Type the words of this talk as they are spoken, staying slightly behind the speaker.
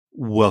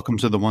Welcome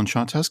to the One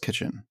Shot Test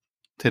Kitchen.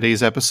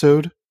 Today's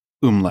episode,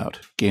 Umlaut,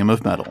 Game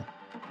of Metal.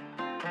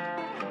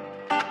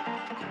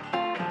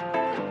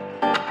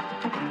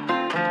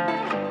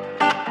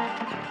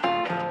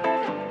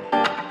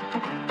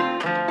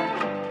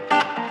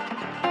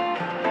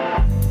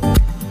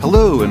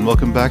 Hello, and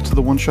welcome back to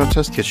the One Shot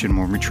Test Kitchen,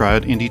 where we try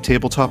out indie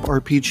tabletop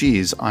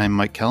RPGs. I'm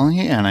Mike Kelly,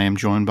 and I am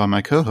joined by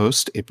my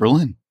co-host, April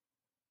Lynn.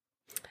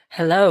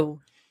 Hello.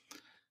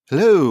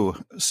 Hello.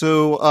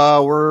 So,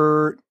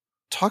 we're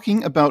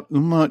talking about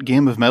Umlaut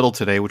Game of Metal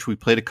today, which we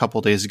played a couple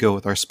days ago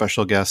with our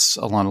special guests,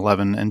 Alana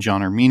Levin and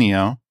John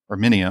Minio,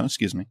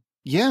 excuse me.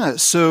 Yeah,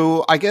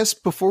 so I guess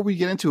before we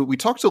get into it, we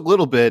talked a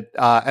little bit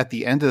at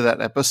the end of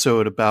that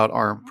episode about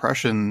our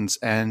impressions,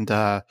 and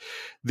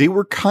they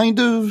were kind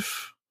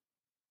of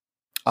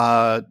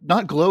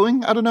not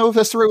glowing. I don't know if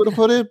that's the right way to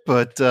put it,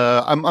 but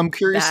I'm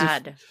curious.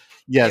 Bad.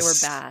 Yes,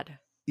 they were bad.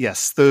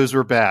 Yes, those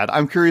were bad.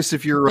 I'm curious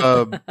if your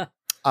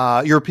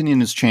opinion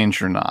has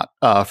changed or not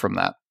from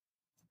that.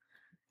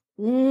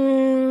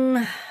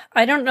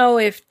 I don't know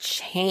if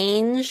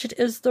changed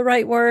is the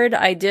right word.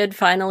 I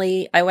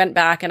went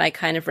back and I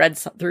kind of read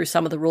through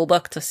some of the rule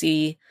book to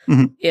see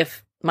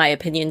if my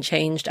opinion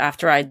changed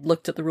after I'd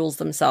looked at the rules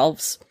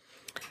themselves.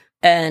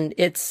 And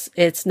it's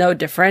no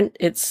different.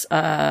 It's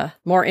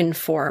more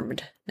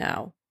informed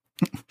now.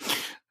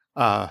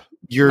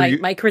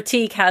 My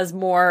critique has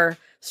more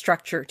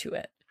structure to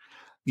it.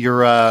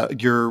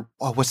 Your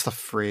what's the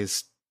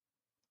phrase?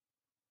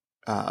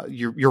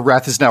 Your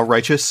wrath is now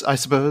righteous, I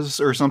suppose,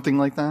 or something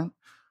like that.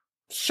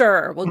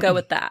 Sure, we'll go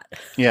with that.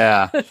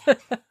 Yeah.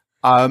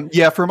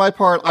 Yeah, for my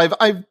part,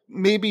 I've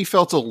maybe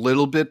felt a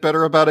little bit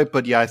better about it,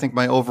 but yeah, I think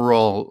my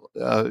overall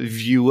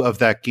view of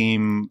that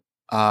game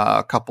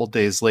a couple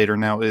days later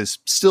now is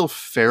still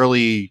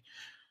fairly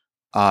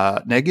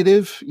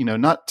negative,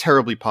 not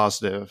terribly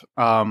positive.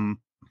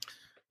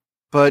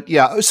 But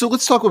yeah, so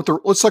let's talk about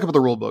the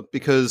rule book,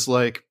 because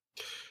I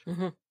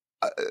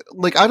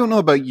don't know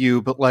about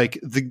you, but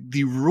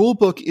the rule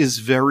book is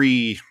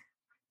very,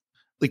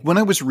 when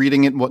I was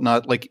reading it and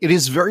whatnot, it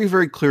is very,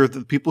 very clear that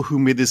the people who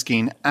made this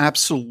game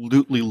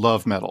absolutely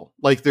love metal.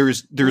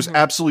 There's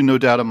absolutely no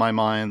doubt in my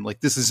mind.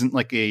 This isn't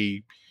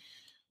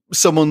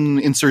someone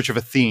in search of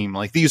a theme.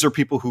 These are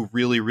people who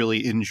really,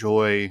 really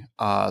enjoy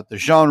the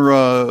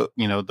genre,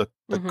 the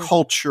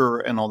culture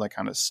and all that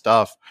kind of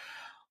stuff.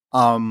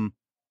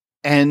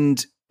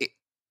 And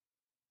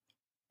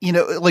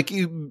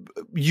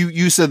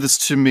you said this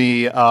to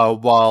me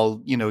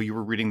while you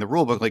were reading the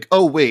rule book,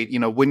 oh wait,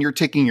 when you're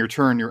taking your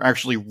turn, you're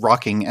actually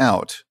rocking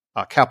out,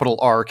 capital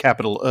R,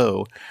 capital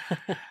O,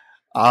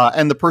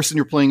 and the person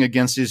you're playing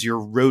against is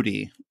your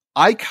roadie.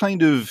 I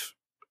kind of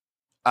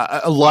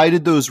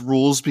elided those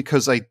rules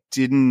because I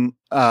didn't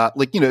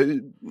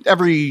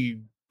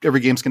every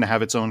game's going to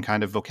have its own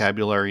kind of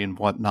vocabulary and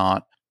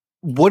whatnot.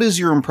 What is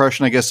your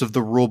impression, I guess, of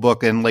the rule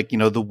book and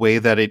the way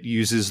that it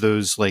uses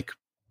those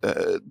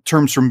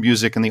terms from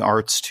music and the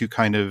arts to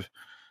kind of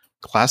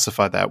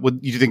classify that? Do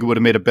you think it would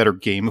have made a better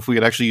game if we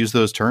had actually used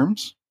those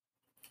terms?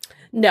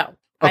 No, okay.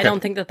 I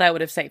don't think that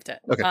would have saved it.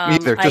 Okay, me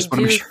either.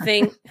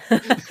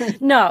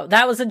 No,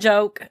 that was a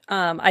joke.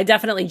 I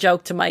definitely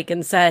joked to Mike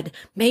and said,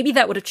 maybe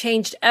that would have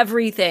changed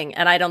everything.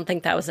 And I don't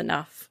think that was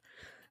enough.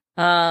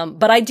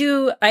 But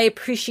I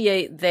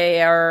appreciate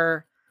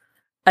their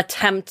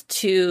attempt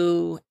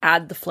to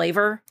add the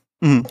flavor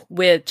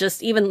with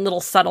just even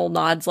little subtle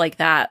nods like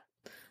that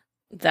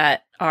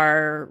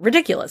are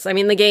ridiculous. I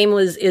mean, the game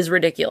is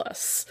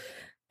ridiculous.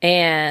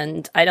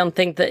 And I don't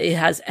think that it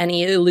has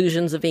any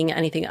illusions of being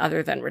anything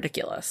other than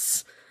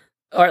ridiculous.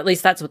 Or at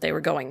least that's what they were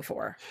going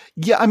for.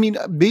 Yeah, I mean,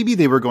 maybe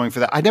they were going for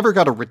that. I never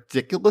got a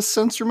ridiculous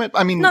sense from it.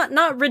 I mean,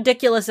 not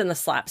ridiculous in the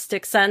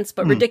slapstick sense,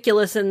 but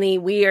ridiculous in the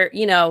weird,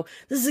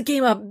 this is a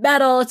game of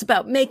metal. It's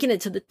about making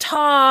it to the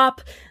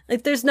top.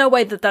 There's no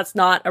way that that's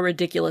not a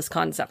ridiculous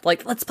concept.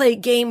 Let's play a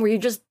game where you're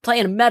just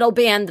playing a metal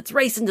band that's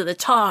racing to the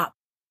top.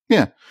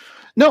 Yeah.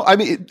 No, I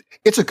mean,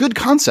 it's a good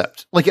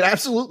concept. It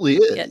absolutely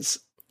is.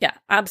 Yeah,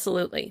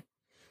 absolutely.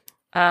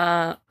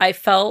 I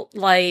felt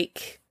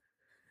like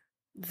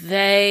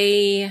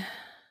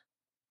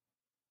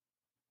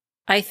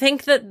I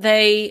think that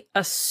they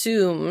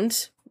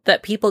assumed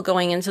that people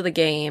going into the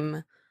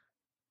game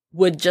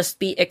would just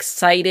be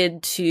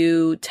excited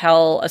to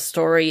tell a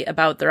story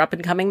about their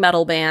up-and-coming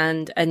metal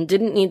band and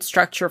didn't need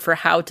structure for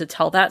how to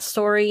tell that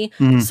story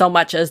so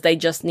much as they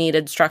just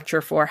needed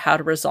structure for how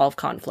to resolve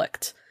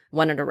conflict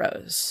when it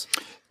arose.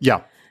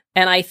 Yeah.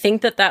 And I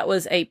think that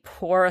was a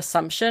poor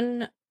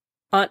assumption.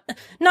 Not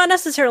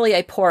necessarily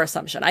a poor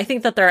assumption. I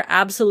think that there are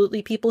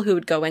absolutely people who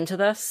would go into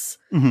this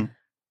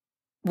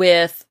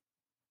with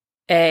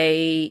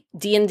a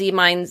D&D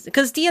mind,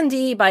 because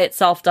D&D by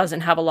itself doesn't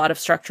have a lot of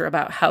structure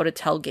about how to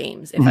tell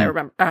games, if I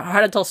remember,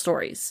 how to tell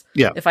stories.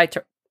 Yeah. If I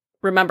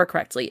remember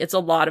correctly, it's a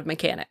lot of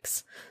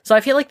mechanics. So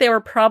I feel like they were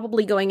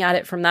probably going at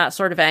it from that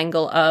sort of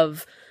angle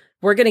of,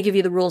 we're going to give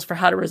you the rules for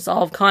how to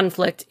resolve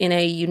conflict in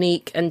a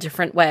unique and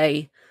different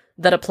way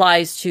that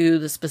applies to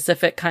the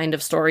specific kind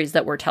of stories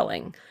that we're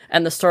telling.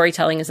 And the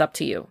storytelling is up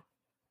to you.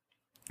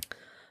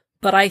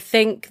 But I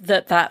think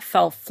that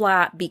fell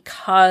flat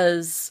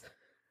because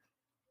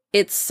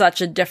it's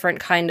such a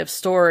different kind of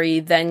story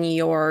than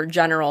your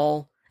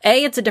general.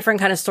 It's a different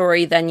kind of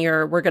story than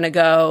we're going to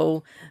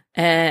go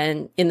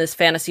and in this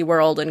fantasy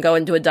world and go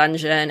into a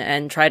dungeon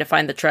and try to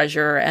find the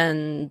treasure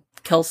and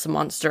kill some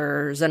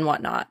monsters and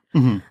whatnot.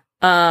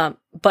 Mm-hmm.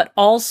 But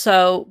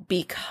also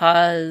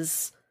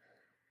because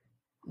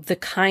the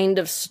kind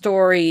of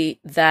story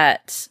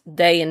that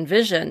they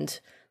envisioned,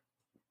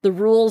 the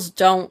rules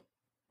don't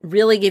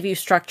really give you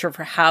structure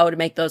for how to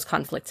make those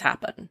conflicts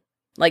happen.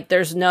 Like,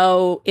 there's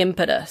no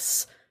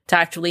impetus to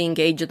actually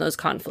engage in those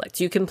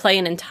conflicts. You can play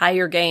an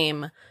entire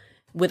game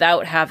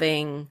without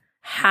having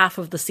half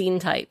of the scene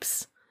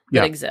types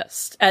that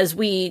exist. As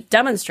we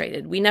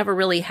demonstrated, we never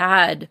really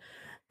had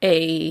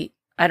I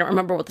don't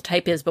remember what the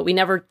type is, but we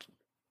never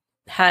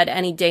had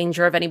any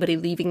danger of anybody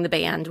leaving the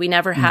band. We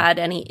never had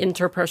any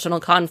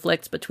interpersonal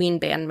conflicts between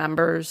band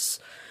members.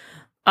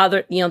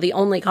 The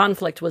only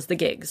conflict was the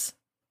gigs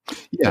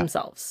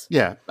themselves.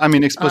 Yeah. I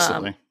mean,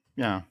 explicitly.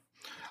 Yeah.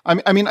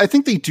 I mean, I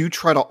think they do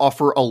try to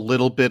offer a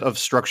little bit of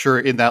structure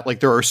in that, like,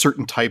 there are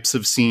certain types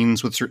of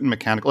scenes with certain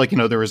mechanical, like,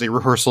 there is a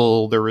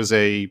rehearsal, there is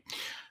a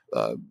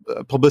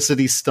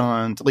publicity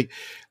stunt. Like,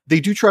 they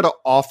do try to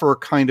offer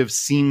kind of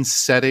scene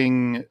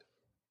setting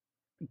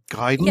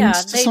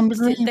guidance to some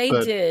degree. They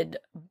did,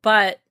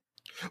 but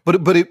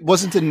it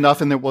wasn't enough,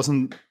 and it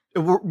wasn't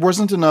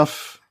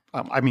enough.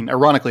 I mean,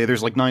 ironically,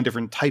 there's like 9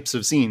 different types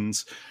of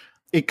scenes.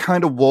 It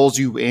kind of walls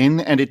you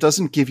in, and it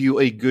doesn't give you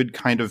a good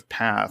kind of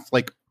path.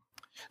 Like,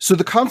 so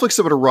the conflicts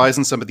that would arise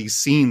in some of these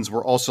scenes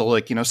were also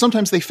like,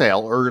 sometimes they fail,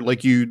 or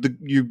like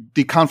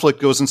the conflict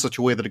goes in such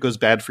a way that it goes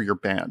bad for your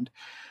band,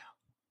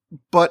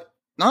 but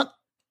not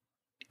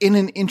in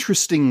an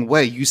interesting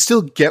way. You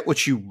still get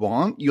what you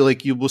want.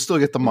 You will still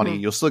get the money.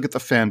 You'll still get the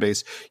fan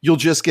base. You'll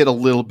just get a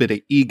little bit of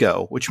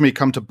ego, which may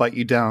come to bite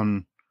you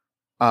down,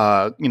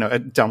 down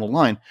the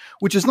line,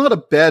 which is not a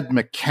bad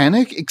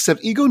mechanic,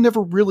 except ego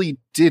never really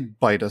did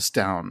bite us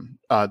down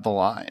the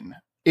line.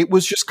 It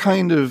was just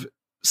kind of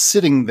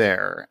sitting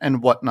there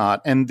and whatnot,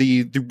 and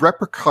the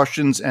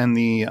repercussions and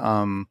the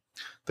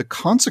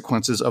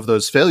consequences of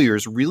those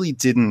failures really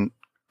didn't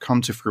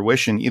come to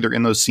fruition either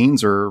in those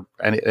scenes or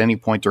at any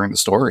point during the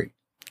story.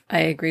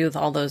 I agree with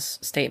all those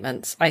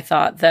statements. I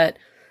thought that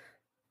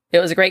it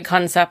was a great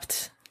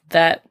concept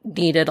that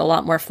needed a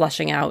lot more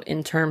fleshing out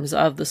in terms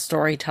of the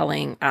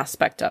storytelling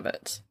aspect of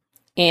it,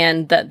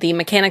 and that the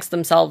mechanics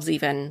themselves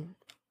even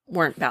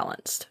weren't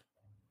balanced.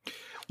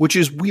 Which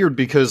is weird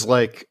because,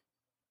 like,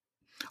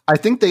 I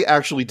think they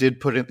actually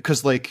did put it,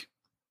 because, like,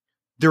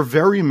 they're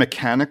very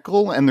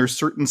mechanical, and there's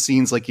certain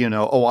scenes like,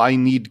 I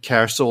need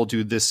cash, so I'll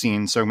do this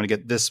scene, so I'm going to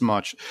get this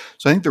much.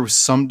 So I think there was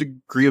some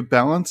degree of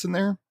balance in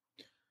there.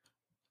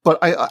 But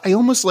I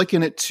almost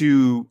liken it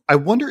to, I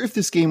wonder if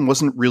this game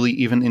wasn't really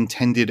even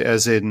intended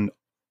as in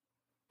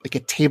like a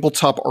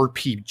tabletop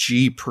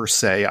RPG per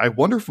se. I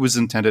wonder if it was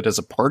intended as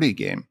a party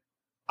game.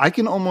 I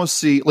can almost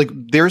see, like,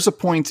 there's a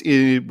point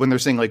when they're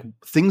saying, like,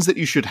 things that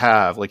you should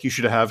have, like, you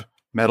should have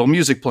metal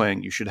music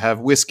playing, you should have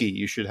whiskey,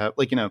 you should have,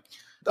 like,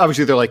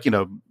 obviously they're like,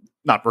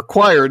 not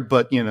required,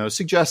 but,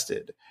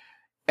 suggested.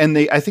 And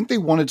I think they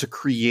wanted to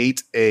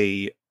create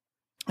an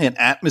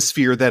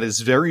atmosphere that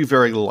is very,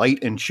 very light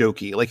and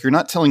jokey. Like, you're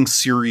not telling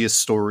serious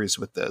stories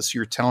with this.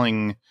 You're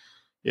telling,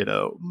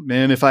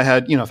 man, if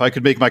I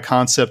could make my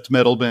concept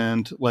metal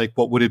band, like,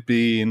 what would it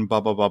be? And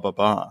blah, blah, blah, blah,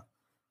 blah.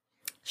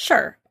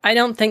 Sure. I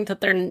don't think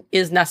that there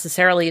is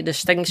necessarily a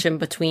distinction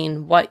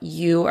between what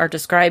you are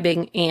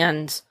describing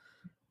and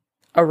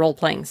a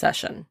role-playing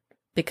session,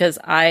 because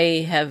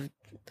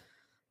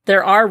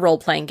there are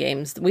role-playing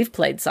games, we've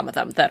played some of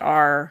them, that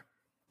are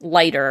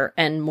lighter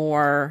and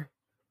more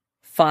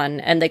fun,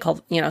 and they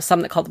call,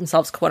 some that call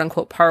themselves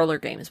quote-unquote parlor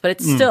games, but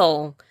it's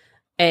still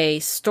a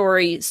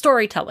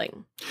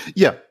storytelling.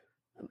 Yeah.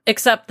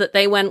 Except that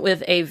they went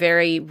with a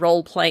very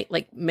role-play,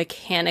 like,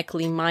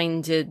 mechanically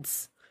minded.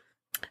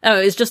 Oh,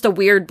 it was just a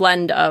weird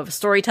blend of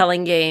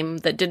storytelling game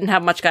that didn't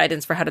have much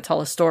guidance for how to tell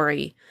a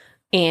story,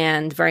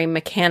 and very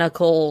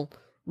mechanical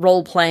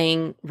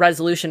role-playing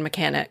resolution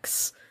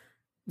mechanics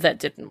that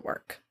didn't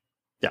work.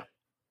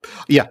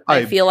 Yeah.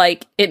 I feel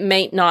like it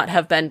may not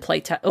have been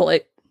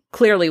it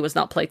clearly was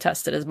not play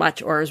tested as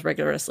much or as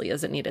rigorously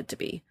as it needed to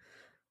be,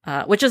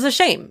 which is a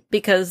shame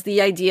because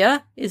the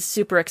idea is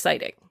super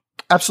exciting.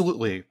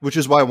 Absolutely, which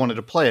is why I wanted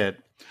to play it.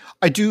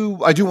 I do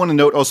want to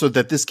note also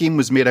that this game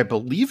was made, I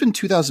believe, in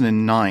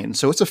 2009,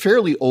 so it's a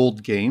fairly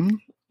old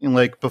game, and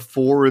like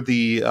before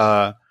the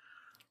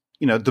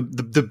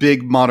the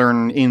big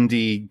modern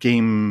indie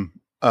game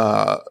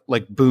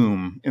like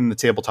boom in the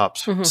tabletop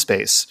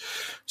space.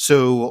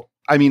 So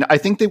I mean, I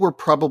think they were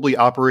probably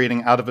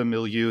operating out of a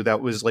milieu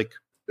that was like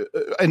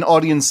an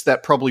audience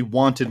that probably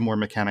wanted more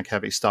mechanic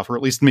heavy stuff, or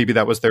at least maybe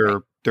that was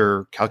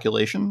their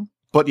calculation.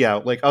 But yeah,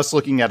 like us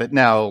looking at it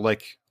now,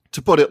 like,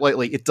 to put it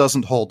lightly, it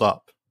doesn't hold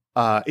up.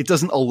 It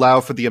doesn't allow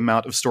for the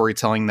amount of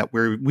storytelling that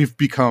we've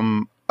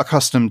become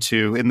accustomed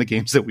to in the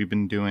games that we've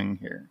been doing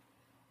here.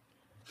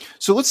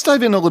 So let's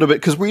dive in a little bit,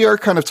 because we are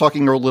kind of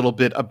talking a little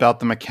bit about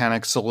the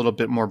mechanics a little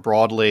bit more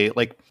broadly.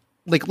 Like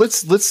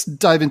let's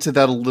dive into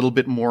that a little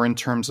bit more in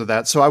terms of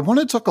that. So I want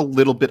to talk a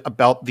little bit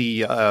about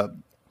the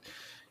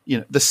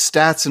the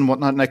stats and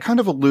whatnot, and I kind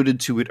of alluded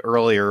to it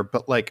earlier,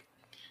 but like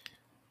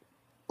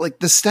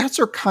the stats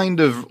are kind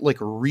of like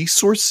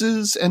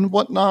resources and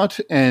whatnot,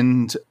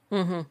 and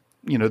Mm-hmm.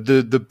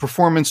 the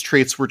performance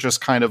traits were just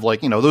kind of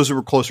like, those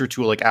were closer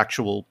to like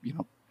actual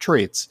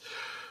traits.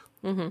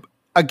 Mm-hmm.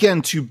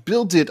 Again, to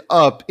build it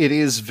up, it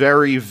is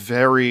very,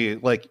 very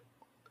like,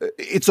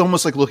 it's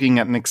almost like looking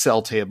at an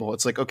Excel table.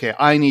 It's like, okay,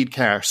 I need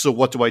cash, so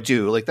what do I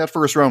do? Like that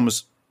first round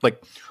was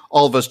like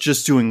all of us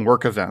just doing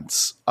work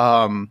events,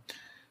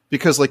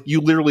 because like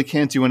you literally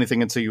can't do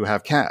anything until you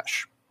have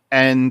cash.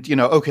 And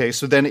okay,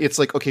 so then it's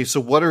like, okay, so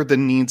what are the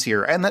needs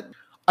here? And that,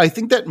 I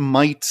think that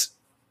might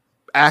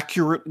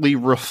accurately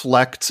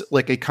reflect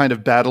like a kind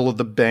of battle of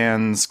the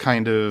bands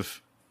kind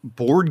of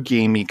board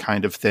gamey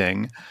kind of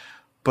thing.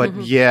 But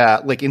Mm-hmm. yeah,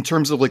 like in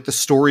terms of like the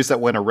stories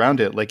that went around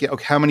it, like,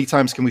 okay, how many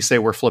times can we say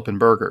we're flipping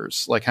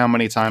burgers? Like how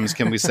many times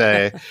can we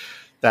say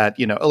that,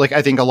 like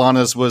I think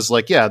Alana's was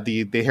like, yeah,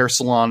 the hair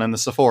salon and the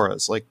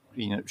Sephora's, like,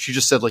 she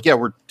just said like, yeah,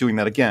 we're doing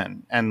that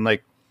again. And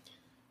like,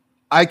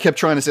 I kept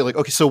trying to say like,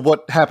 okay, so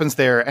what happens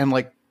there? And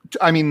like,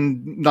 I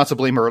mean, not to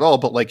blame her at all,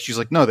 but like, she's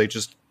like, no, they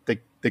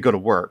go to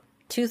work.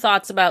 Two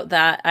thoughts about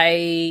that.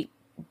 I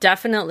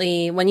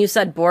definitely, when you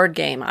said board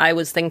game, I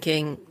was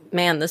thinking,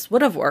 man, this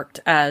would have worked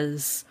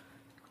as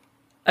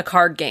a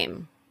card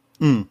game.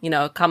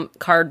 A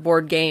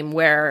cardboard game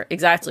where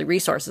exactly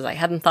resources. I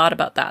hadn't thought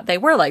about that. They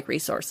were like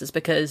resources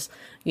because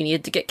you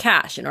needed to get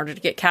cash. In order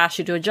to get cash,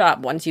 you do a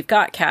job. Once you've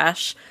got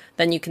cash,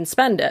 then you can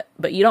spend it.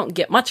 But you don't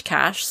get much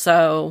cash,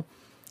 so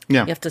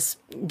Yeah. you have to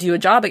do a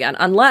job again.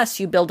 Unless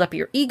you build up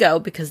your ego,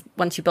 because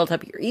once you build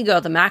up your ego,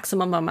 the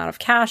maximum amount of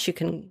cash you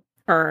can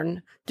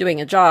earn doing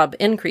a job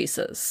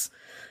increases.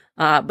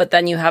 But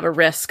then you have a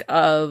risk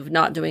of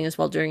not doing as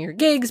well during your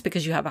gigs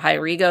because you have a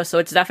higher ego. So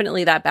it's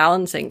definitely that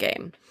balancing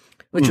game,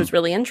 which was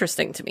really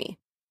interesting to me.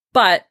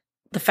 But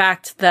the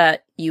fact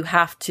that you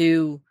have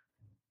to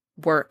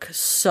work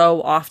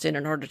so often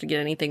in order to get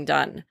anything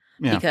done,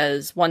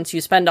 because once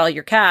you spend all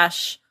your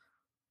cash,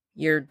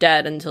 you're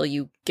dead until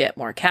you get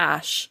more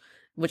cash,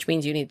 which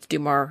means you need to do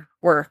more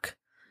work.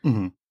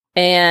 Mm-hmm.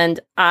 And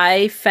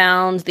I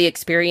found the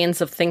experience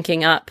of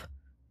thinking up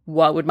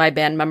what would my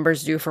band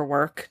members do for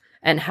work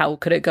and how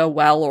could it go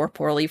well or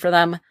poorly for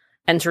them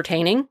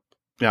entertaining.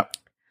 Yeah.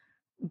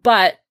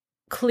 But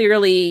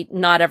clearly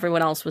not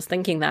everyone else was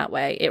thinking that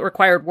way. It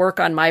required work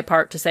on my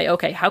part to say,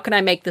 okay, how can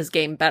I make this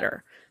game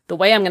better? The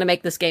way I'm going to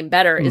make this game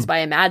better is by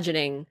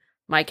imagining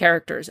my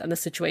characters and the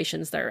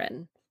situations they're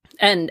in.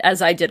 And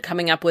as I did,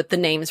 coming up with the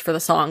names for the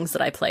songs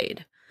that I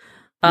played.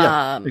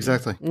 Yeah,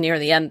 exactly. Near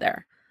the end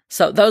there.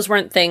 So those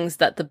weren't things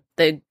that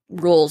the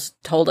rules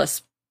told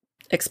us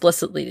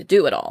explicitly to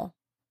do at all.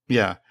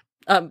 Yeah.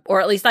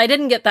 Or at least I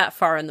didn't get that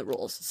far in the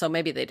rules, so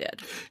maybe they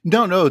did.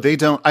 No, they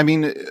don't. I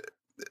mean,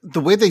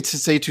 the way they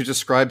say to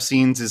describe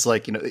scenes is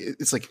like,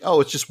 it's like,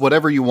 oh, it's just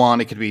whatever you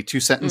want. It could be 2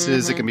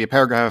 sentences. It can be a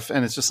paragraph.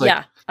 And it's just like,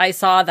 yeah, I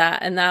saw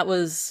that. And that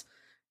was,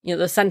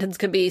 the sentence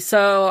could be,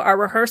 so our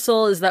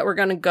rehearsal is that we're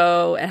going to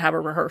go and have a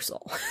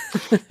rehearsal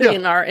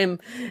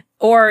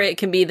or it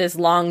can be this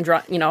long,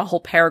 a whole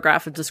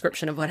paragraph of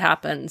description of what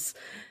happens.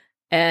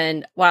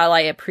 And while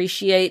I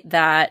appreciate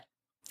that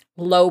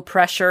low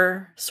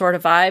pressure sort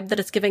of vibe that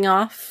it's giving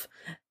off,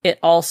 it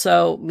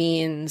also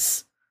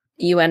means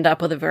you end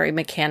up with a very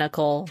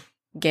mechanical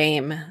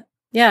game.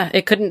 Yeah,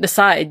 it couldn't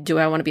decide, do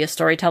I want to be a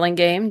storytelling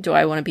game? Do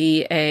I want to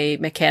be a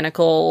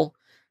mechanical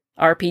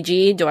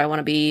RPG? Do I want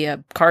to be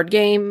a card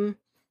game?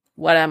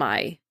 What am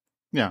I?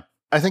 Yeah,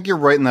 I think you're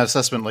right in that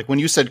assessment. Like when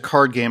you said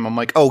card game, I'm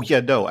like, oh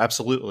yeah, no,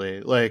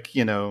 absolutely. Like,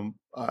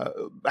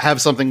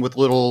 have something with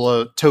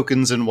little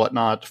tokens and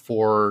whatnot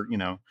for,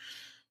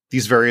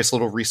 these various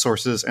little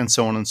resources and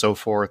so on and so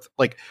forth.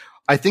 Like,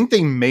 I think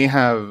they may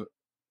have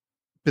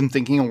been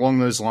thinking along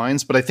those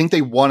lines, but I think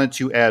they wanted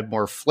to add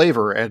more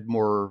flavor, add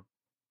more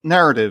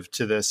narrative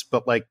to this.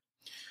 But like,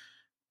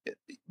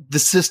 the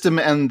system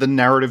and the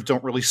narrative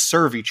don't really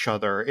serve each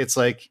other. It's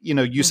like,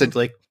 you said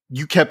like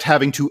you kept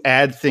having to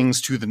add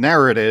things to the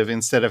narrative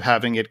instead of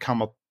having it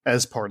come up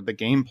as part of the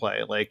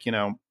gameplay. Like,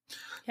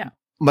 Yeah.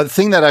 But the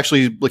thing that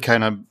actually like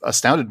kind of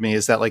astounded me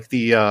is that like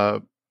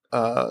the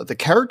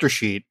character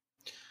sheet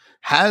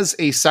has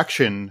a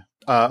section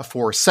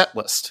for set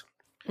list.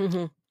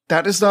 Mm-hmm.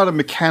 That is not a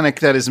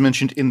mechanic that is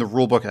mentioned in the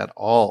rulebook at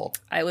all.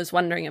 I was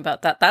wondering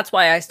about that. That's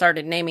why I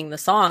started naming the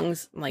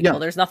songs. I'm like, well,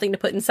 there's nothing to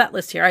put in set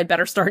list here. I'd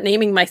better start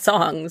naming my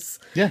songs.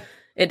 Yeah.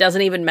 It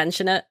doesn't even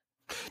mention it.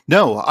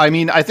 No, I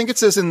mean, I think it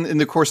says in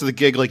the course of the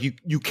gig, like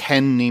you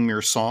can name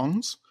your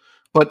songs,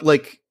 but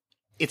like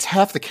it's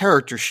half the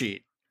character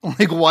sheet.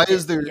 Like, why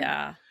is there?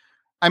 Yeah.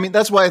 I mean,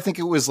 that's why I think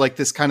it was like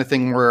this kind of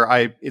thing where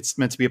it's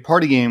meant to be a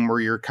party game where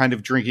you're kind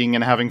of drinking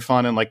and having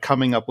fun and like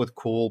coming up with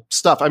cool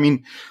stuff. I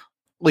mean,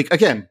 like,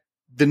 again,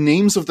 the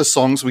names of the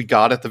songs we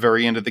got at the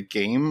very end of the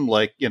game,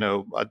 like,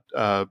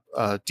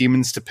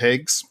 Demons to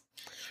Pigs.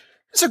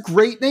 it's a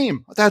great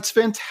name. That's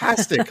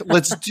fantastic.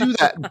 Let's do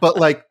that. But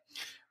like,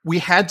 we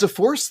had to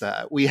force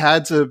that. We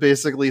had to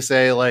basically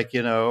say like,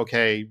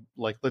 okay,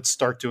 like let's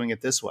start doing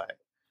it this way.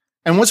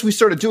 And once we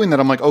started doing that,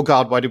 I'm like, oh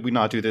God, why did we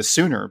not do this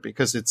sooner?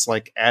 Because it's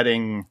like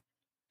adding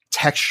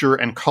texture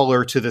and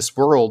color to this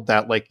world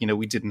that like,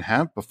 we didn't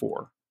have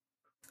before.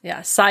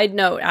 Yeah. Side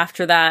note,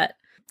 after that,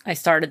 I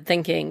started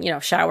thinking,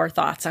 shower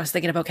thoughts. I was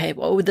thinking of, okay,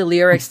 what would the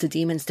lyrics to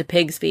Demons to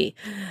Pigs be?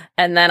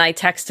 And then I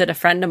texted a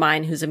friend of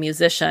mine who's a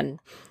musician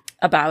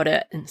about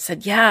it and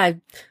said, yeah, I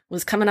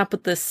was coming up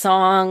with this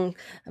song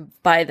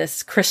by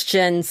this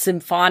Christian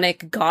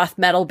symphonic goth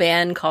metal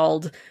band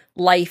called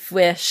Life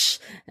Wish.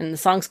 And the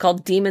song's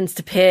called Demons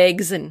to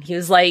Pigs. And he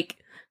was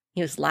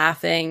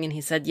laughing and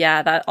he said,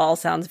 yeah, that all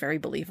sounds very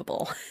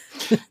believable.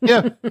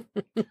 Yeah.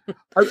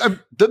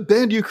 The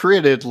band you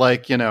created,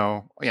 like,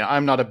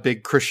 I'm not a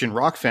big Christian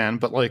rock fan,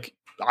 but like,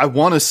 I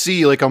want to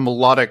see like a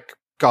melodic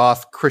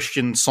goth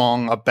Christian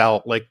song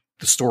about like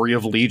the story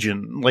of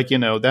Legion. Like,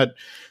 that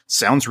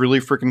sounds really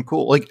freaking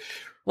cool. Like,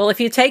 well, if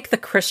you take the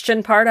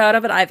Christian part out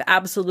of it, I've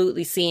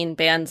absolutely seen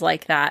bands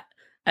like that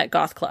at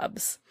goth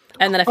clubs.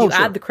 And then if you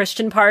add the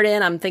Christian part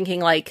in, I'm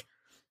thinking like,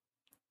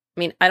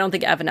 I don't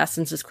think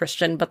Evanescence is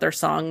Christian, but their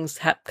songs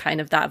have kind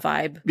of that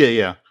vibe.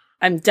 Yeah.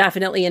 I'm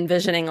definitely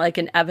envisioning like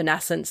an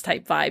Evanescence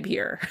type vibe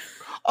here.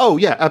 Oh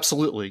yeah,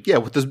 absolutely. Yeah,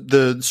 with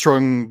the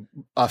strong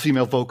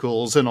female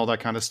vocals and all that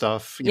kind of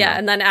stuff. Yeah,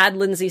 and then add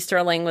Lindsay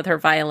Sterling with her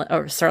violin,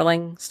 or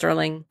Sterling.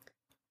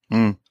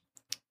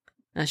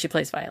 She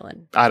plays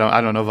violin. I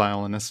don't know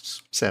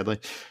violinists, sadly.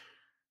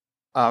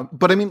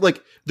 But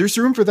like, there's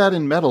room for that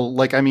in metal.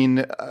 Like,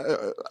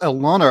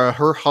 Alana,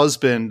 her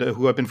husband,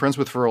 who I've been friends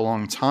with for a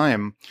long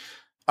time,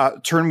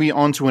 turned me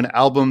onto an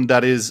album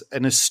that is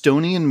an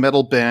Estonian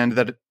metal band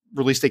that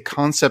released a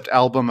concept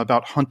album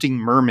about hunting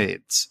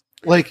mermaids.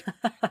 Like,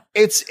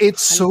 it's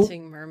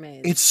hunting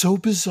mermaids. It's so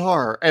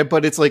bizarre,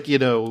 but it's like,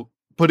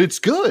 but it's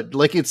good.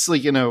 Like, it's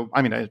like,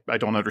 I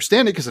don't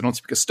understand it because I don't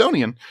speak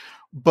Estonian,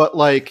 but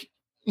like,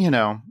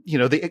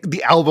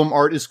 the album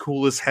art is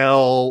cool as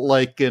hell.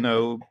 Like,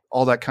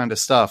 all that kind of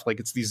stuff. Like,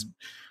 it's these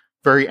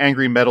very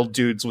angry metal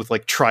dudes with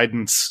like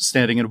tridents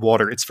standing in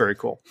water. It's very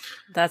cool.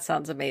 That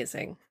sounds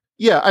amazing.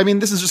 Yeah.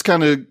 This is just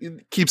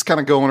keeps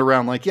going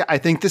around. Like, yeah, I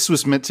think this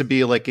was meant to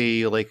be like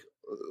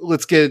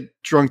let's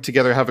get drunk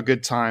together, have a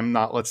good time,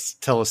 not let's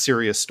tell a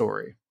serious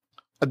story.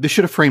 They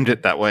should have framed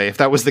it that way. If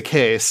that was the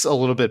case, a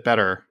little bit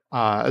better,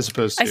 as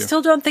opposed to. I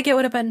still don't think it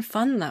would have been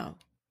fun though.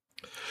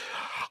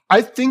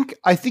 I think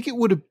it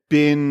would have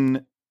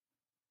been.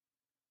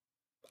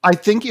 I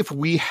think if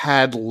we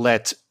had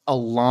let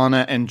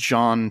Alana and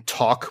John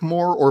talk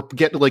more, or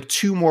get like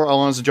two more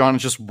Alanas and John and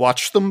just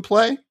watch them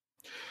play,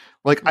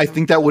 like, I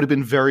think that would have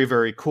been very,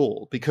 very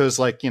cool. Because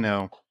like,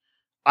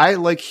 I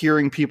like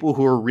hearing people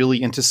who are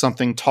really into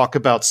something talk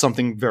about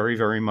something very,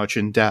 very much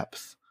in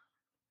depth.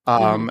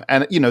 And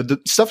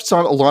the stuff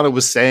Alana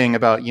was saying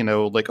about,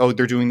 like, oh,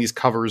 they're doing these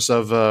covers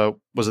of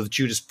was it the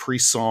Judas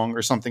Priest song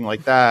or something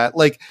like that?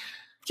 Like,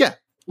 yeah,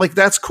 like,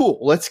 that's cool.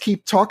 Let's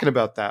keep talking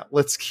about that.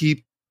 Let's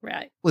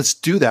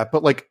do that.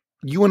 But like,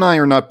 you and I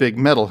are not big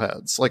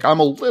metalheads. Like, I'm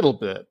a little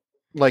bit,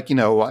 like,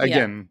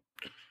 again,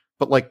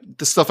 but like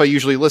the stuff I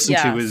usually listen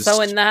to is.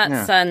 So in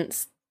that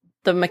sense,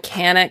 the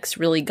mechanics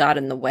really got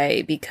in the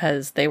way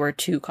because they were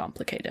too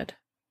complicated.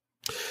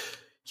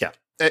 Yeah.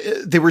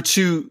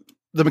 The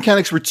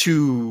mechanics were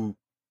too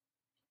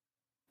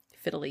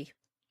fiddly.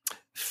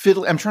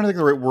 I'm trying to think of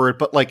the right word,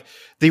 but like,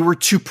 they were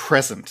too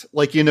present.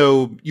 Like, you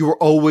were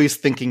always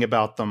thinking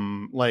about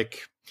them. Like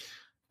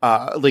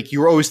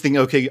you were always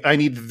thinking, okay, I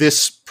need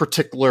this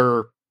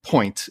particular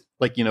point.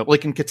 Like,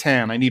 like in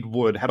Catan, I need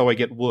wood. How do I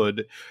get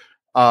wood?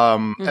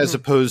 As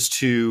opposed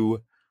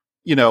to,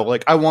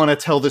 like, I want to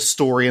tell this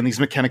story and these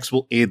mechanics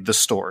will aid the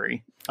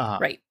story.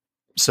 Right.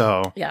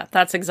 So. Yeah,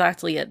 that's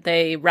exactly it.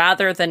 They,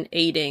 rather than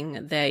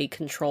aiding, they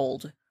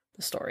controlled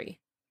the story.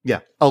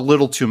 Yeah. A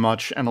little too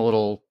much and a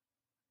little,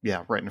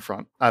 right in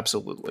front.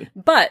 Absolutely.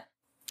 But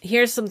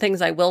here's some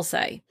things I will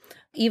say.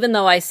 Even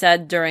though I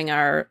said during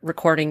our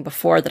recording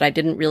before that I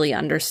didn't really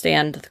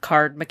understand the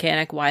card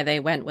mechanic, why they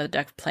went with a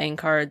deck of playing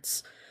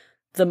cards,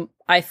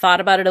 I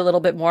thought about it a little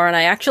bit more, and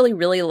I actually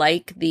really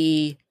like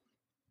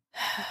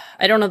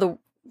I don't know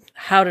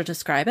how to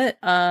describe it,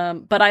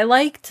 but I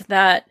liked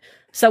that.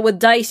 So with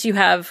dice, you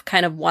have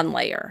kind of one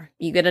layer.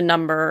 You get a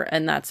number,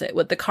 and that's it.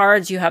 With the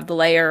cards, you have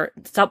the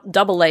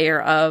double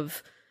layer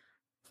of,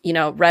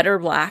 red or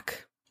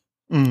black,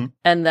 and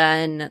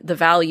then the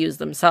values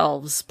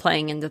themselves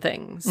playing into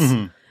things.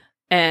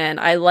 And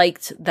I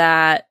liked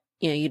that,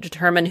 you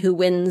determine who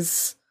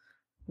wins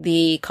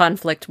the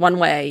conflict one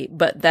way,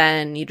 but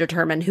then you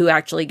determine who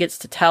actually gets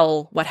to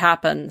tell what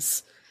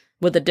happens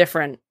with a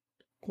different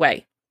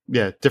way.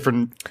 Yeah,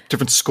 different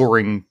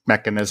scoring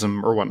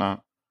mechanism or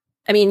whatnot.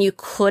 You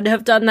could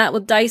have done that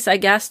with dice, I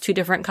guess, 2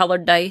 different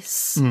colored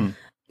dice.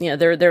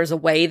 There's a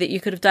way that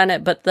you could have done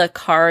it, but the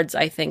cards,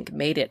 I think,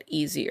 made it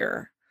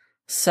easier.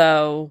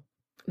 So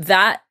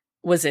that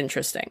was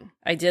interesting.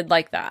 I did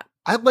like that.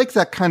 I like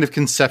that kind of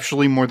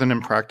conceptually more than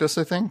in practice,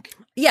 I think.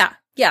 Yeah.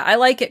 Yeah, I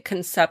like it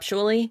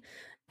conceptually.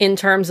 In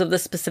terms of the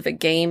specific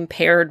game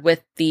paired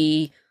with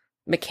the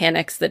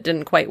mechanics that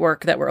didn't quite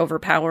work, that were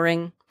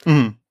overpowering.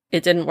 Mm.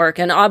 It didn't work.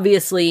 And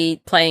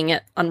obviously playing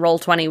it on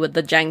Roll20 with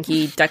the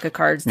janky deck of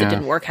cards that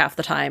didn't work half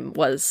the time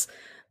was,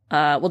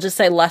 we'll just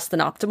say, less than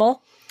optimal.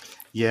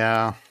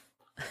 Yeah.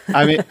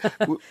 I mean,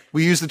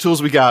 we use the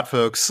tools we got,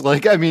 folks.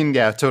 Like, I mean,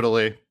 yeah,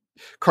 totally.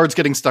 Cards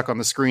getting stuck on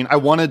the screen. I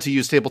wanted to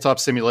use Tabletop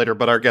Simulator,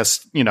 but our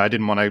guests, you know, I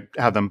didn't want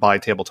to have them buy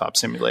Tabletop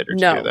Simulator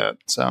to do that.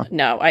 So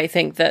no, I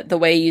think that the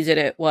way you did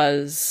it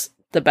was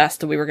the best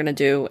that we were going to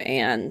do,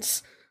 and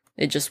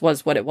it just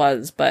was what it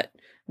was. But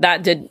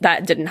that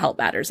didn't help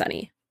matters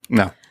any.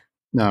 No,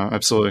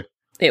 absolutely.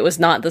 It was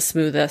not the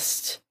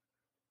smoothest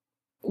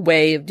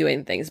way of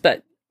doing things.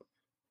 But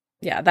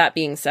yeah, that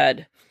being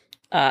said,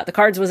 the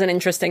cards was an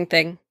interesting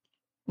thing,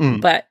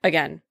 but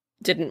again,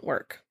 didn't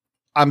work.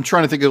 I'm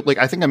trying to think of, like,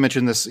 I think I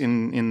mentioned this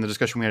in the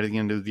discussion we had at the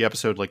end of the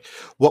episode. Like,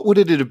 what would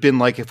it have been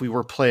like if we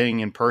were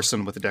playing in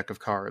person with a deck of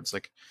cards?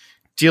 Like,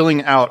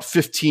 dealing out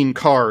 15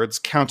 cards,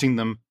 counting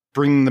them,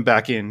 bringing them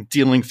back in,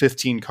 dealing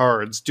 15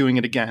 cards, doing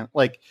it again.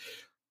 Like,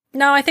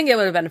 no, I think it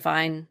would have been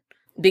fine.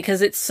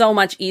 Because it's so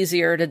much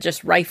easier to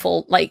just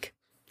rifle, like,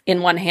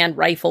 in one hand,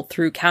 rifle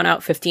through, count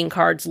out 15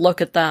 cards,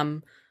 look at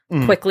them,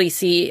 quickly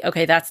see,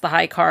 okay, that's the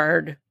high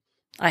card.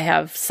 I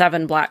have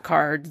 7 black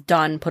cards,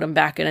 done, put them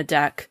back in a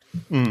deck.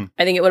 I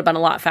think it would have been a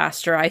lot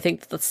faster. I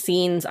think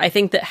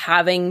that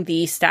having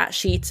the stat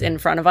sheets in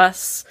front of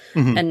us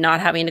and not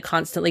having to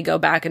constantly go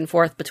back and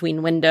forth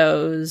between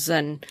windows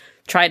and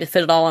try to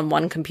fit it all on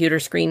one computer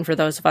screen for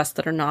those of us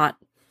that are not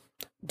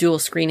dual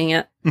screening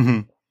it.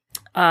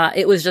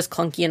 It was just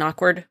clunky and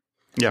awkward.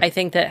 Yeah. I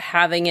think that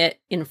having it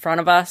in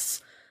front of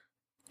us,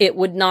 it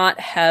would not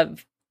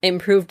have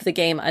improved the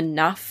game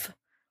enough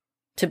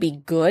to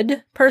be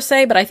good, per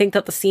se, but I think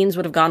that the scenes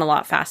would have gone a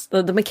lot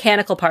faster. The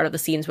mechanical part of the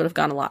scenes would have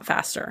gone a lot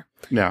faster.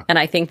 Yeah. And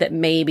I think that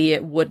maybe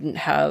it wouldn't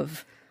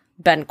have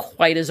been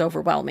quite as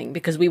overwhelming,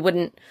 because we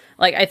wouldn't,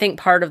 like, I think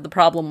part of the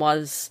problem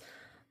was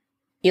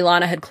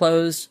Ilana had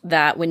closed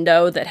that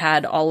window that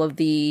had all of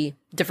the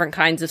different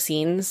kinds of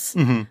scenes,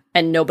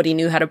 and nobody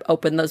knew how to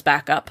open those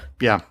back up.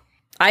 Yeah.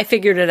 I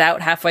figured it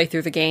out halfway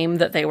through the game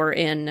that they were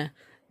in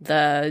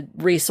the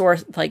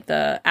resource, like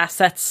the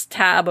assets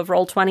tab of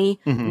Roll20,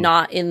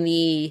 not in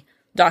the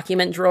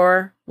document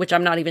drawer, which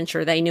I'm not even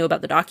sure they knew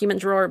about the document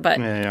drawer, but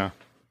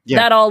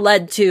that all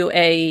led to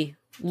a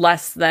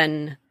less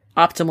than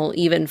optimal,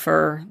 even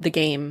for the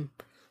game,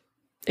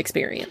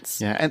 experience.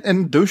 Yeah,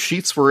 and those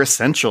sheets were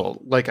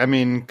essential. Like, I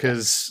mean,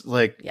 because,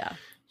 like,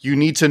 you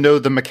need to know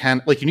the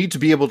mechanic, like, you need to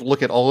be able to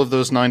look at all of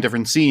those 9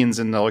 different scenes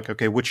and know, like,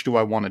 okay, which do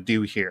I want to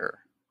do here?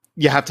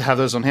 You have to have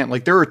those on hand.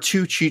 Like, there are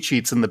 2 cheat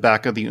sheets in the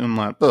back of the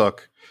Umlaut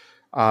book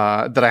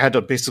that I had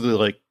to basically,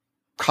 like,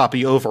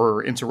 copy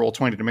over into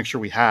Roll20 to make sure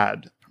we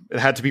had. It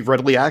had to be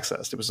readily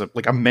accessed. It was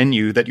like a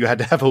menu that you had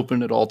to have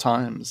open at all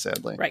times,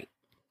 sadly. Right.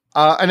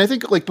 And I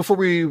think, like, before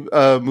we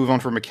move on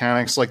for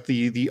mechanics, like,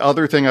 the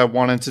other thing I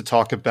wanted to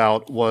talk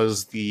about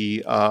was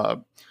the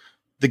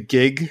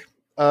gig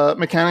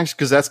mechanics,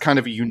 because that's kind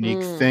of a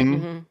unique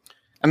thing.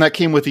 And that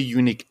came with a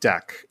unique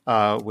deck,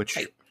 which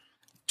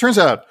turns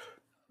out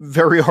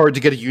very hard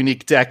to get a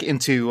unique deck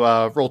into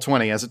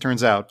Roll20, as it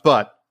turns out.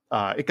 But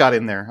it got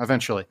in there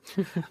eventually.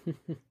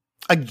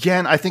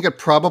 Again, I think it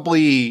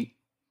probably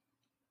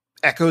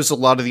echoes a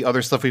lot of the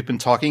other stuff we've been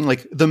talking.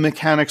 Like, the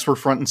mechanics were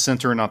front and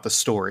center, not the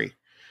story.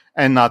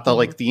 And not the,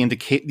 like, the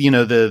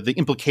the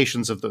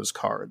implications of those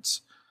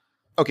cards.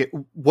 Okay,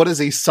 what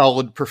is a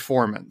solid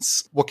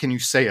performance? What can you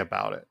say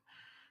about it?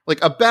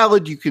 Like, a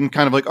ballad, you can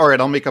kind of, like, all right,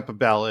 I'll make up a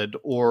ballad.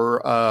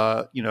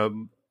 Or,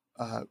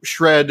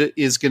 Shred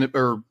is going to,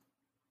 or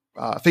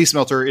Face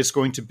Melter is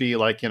going to be,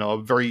 like, a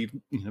very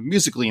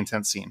musically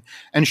intense scene.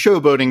 And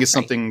Showboating is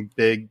something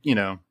big,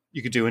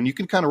 you could do, and you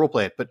can kind of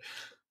roleplay it. But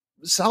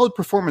solid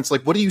performance,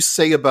 like, what do you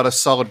say about a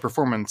solid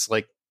performance?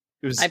 Like,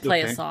 I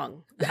play a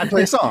song. I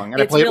play a song,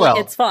 and I play it well.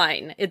 It's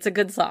fine. It's a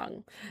good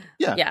song.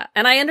 Yeah. Yeah.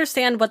 And I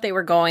understand what they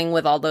were going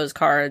with all those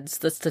cards,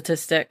 the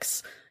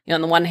statistics.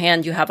 On the one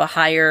hand, you have a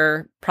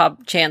higher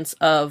chance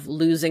of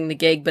losing the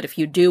gig, but if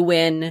you do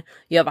win,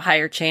 you have a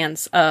higher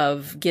chance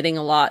of getting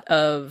a lot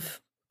of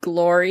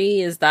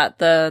glory. Is that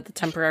the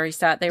temporary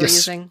stat they were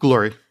using?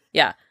 Glory.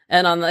 Yeah.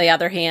 And on the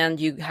other hand,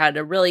 you had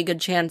a really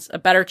good chance, a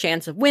better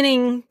chance of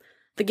winning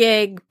the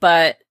gig,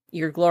 but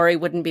your glory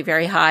wouldn't be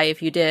very high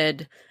if you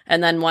did.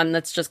 And then one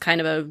that's just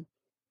kind of a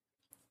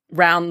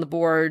round the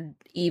board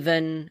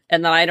even.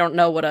 And then I don't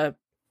know what a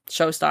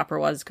showstopper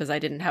was, because I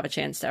didn't have a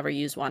chance to ever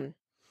use one.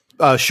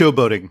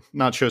 Showboating,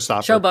 not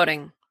showstopper.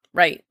 Showboating,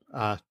 right.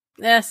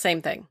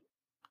 Same thing.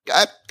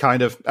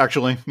 Kind of,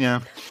 actually, yeah.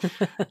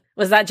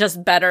 Was that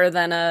just better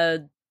than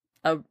a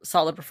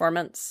solid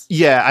performance?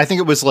 Yeah, I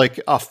think it was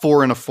like a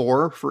 4 and a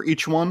 4 for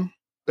each one.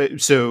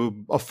 So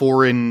a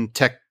 4 in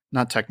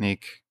not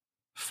technique.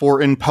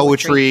 4 in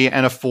poetry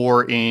and a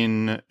 4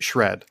 in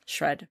shred.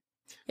 Shred,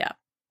 yeah.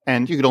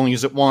 And you could only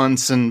use it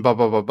once, and blah,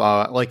 blah, blah,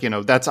 blah. Like,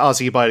 that's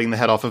Ozzy biting the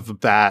head off of a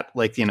bat.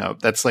 Like,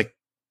 that's like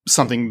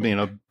something,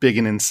 big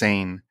and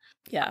insane.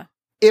 Yeah.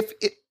 If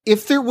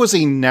if there was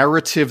a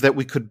narrative that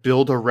we could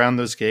build around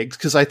those gigs,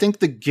 because I think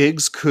the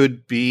gigs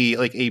could be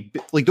like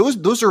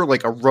those are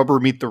like a rubber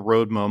meet the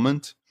road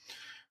moment.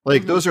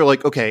 Like those are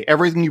like, okay,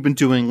 everything you've been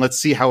doing, let's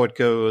see how it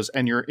goes,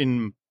 and you're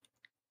in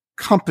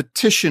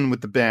competition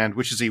with the band,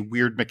 which is a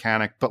weird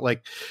mechanic, but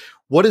like,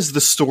 what is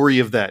the story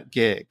of that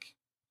gig?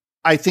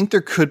 I think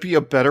there could be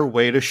a better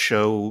way to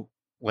show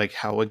like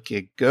how a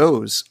gig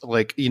goes.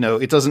 Like,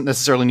 it doesn't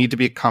necessarily need to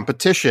be a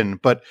competition,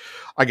 but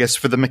I guess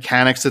for the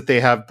mechanics that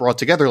they have brought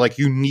together, like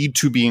you need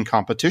to be in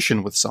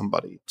competition with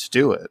somebody to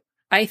do it.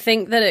 I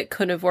think that it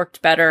could have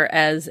worked better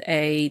as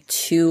a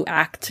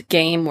 2-act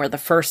game where the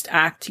first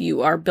act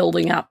you are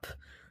building up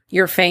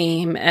your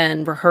fame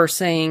and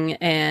rehearsing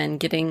and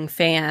getting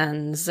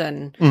fans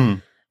and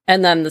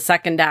then the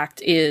second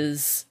act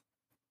is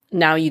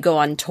now you go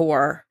on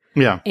tour.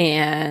 Yeah.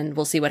 And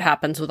we'll see what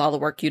happens with all the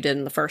work you did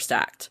in the first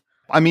act.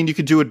 I mean, you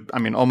could do it,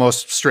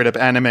 almost straight up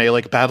anime,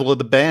 like Battle of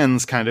the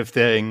Bands kind of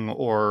thing,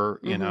 or,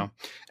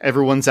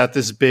 everyone's at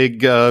this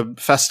big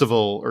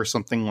festival or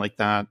something like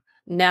that.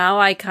 Now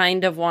I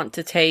kind of want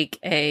to take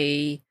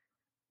a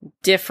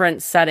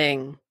different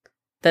setting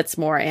that's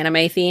more anime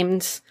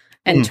themed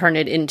and turn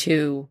it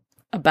into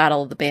a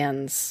Battle of the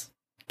Bands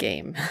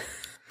game.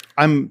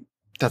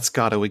 That's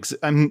got to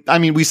exist.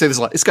 We say this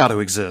a lot. It's got to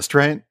exist,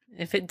 right?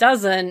 If it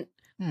doesn't,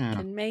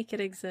 then make it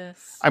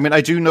exist.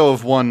 I do know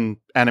of one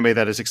anime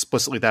that is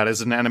explicitly that.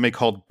 Is an anime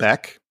called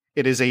Beck.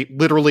 It is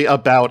literally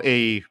about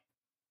a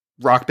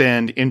rock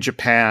band in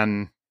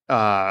Japan,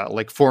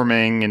 like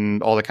forming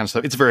and all that kind of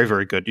stuff. It's very,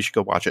 very good. You should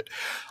go watch it.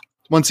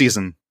 1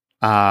 season,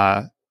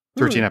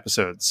 13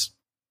 episodes.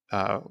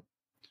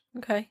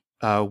 Okay.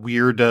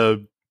 Weird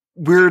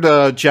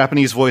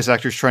Japanese voice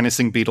actors trying to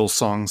sing Beatles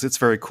songs. It's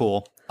very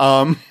cool.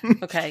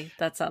 Okay,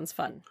 that sounds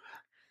fun.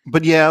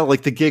 But yeah,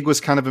 like the gig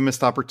was kind of a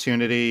missed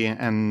opportunity,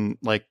 and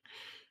like,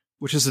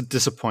 which is a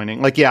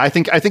disappointing. Like, yeah, I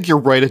think you're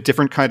right. A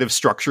different kind of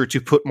structure to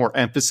put more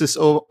emphasis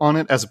on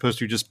it, as opposed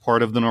to just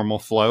part of the normal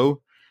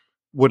flow,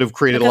 would have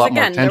created a lot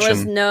more tension.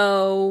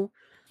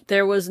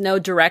 There was no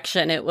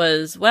direction. It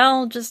was,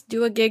 well, just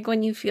do a gig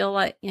when you feel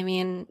like.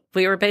 We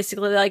were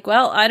basically like,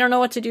 well, I don't know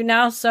what to do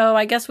now, so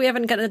I guess we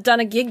haven't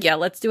done a gig yet.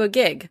 Let's do a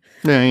gig.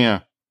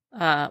 Yeah.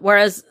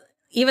 Whereas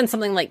even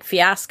something like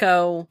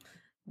Fiasco,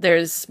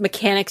 there's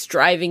mechanics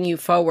driving you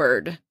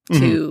forward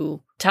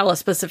to tell a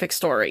specific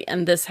story,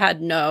 and this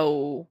had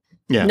no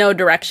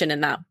direction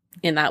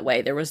in that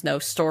way. There was no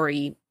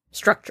story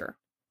structure.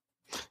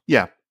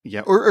 Yeah,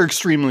 or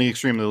extremely,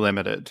 extremely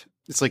limited.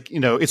 It's like,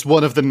 it's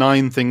one of the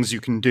 9 things you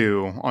can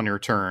do on your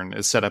turn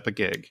is set up a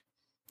gig,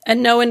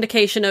 and no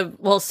indication of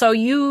so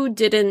you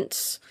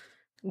didn't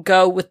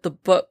go with the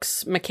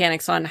book's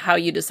mechanics on how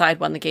you decide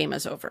when the game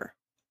is over.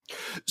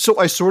 So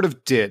I sort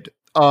of did.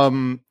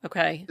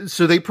 Okay.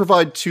 So they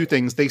provide 2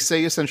 things. They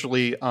say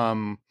essentially,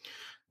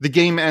 the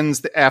game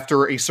ends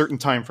after a certain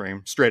time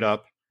frame, straight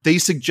up. They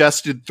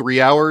suggested 3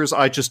 hours.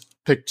 I just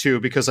picked 2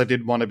 because I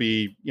didn't want to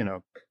be,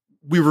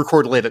 we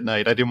record late at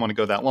night. I didn't want to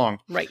go that long.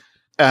 Right.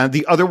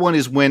 The other one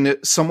is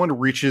when someone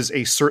reaches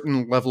a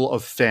certain level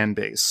of fan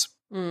base.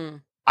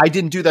 I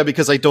didn't do that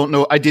because I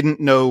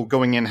didn't know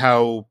going in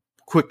how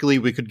quickly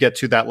we could get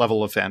to that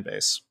level of fan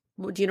base.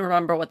 Do you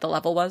remember what the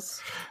level was?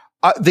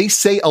 They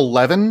say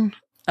 11.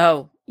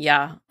 Oh,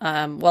 yeah.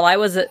 Well, I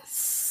was at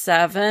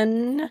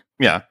 7.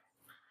 Yeah.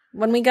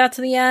 When we got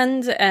to the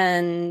end,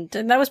 and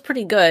that was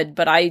pretty good,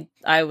 but I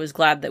was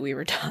glad that we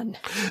were done.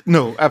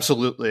 No,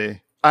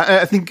 absolutely.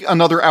 I think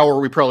another hour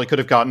we probably could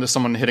have gotten to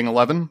someone hitting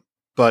 11,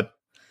 but...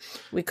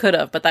 We could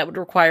have, but that would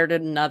require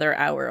another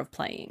hour of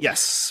playing.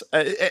 Yes.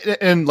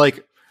 And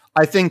like,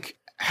 I think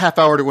half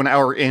hour to an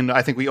hour in,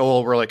 I think we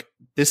all were like,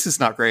 this is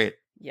not great.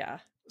 Yeah.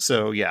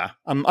 So yeah,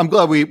 I'm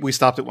glad we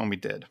stopped it when we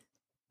did.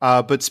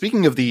 But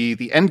speaking of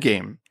the end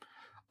game,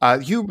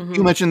 you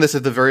mentioned this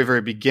at the very,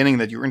 very beginning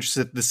that you were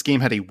interested that this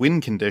game had a win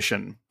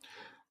condition.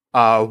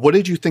 What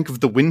did you think of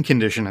the win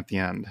condition at the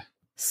end?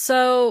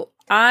 So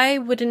I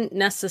wouldn't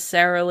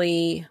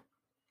necessarily...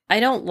 I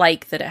don't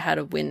like that it had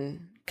a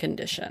win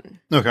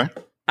condition. Okay.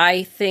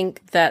 I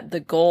think that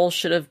the goal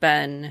should have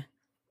been...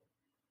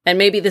 And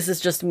maybe this is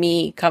just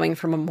me coming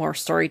from a more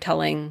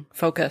storytelling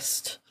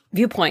focused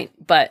viewpoint,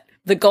 but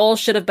the goal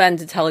should have been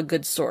to tell a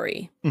good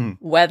story,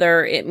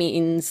 whether it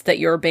means that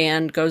your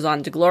band goes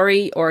on to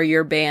glory or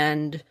your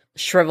band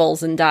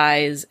shrivels and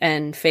dies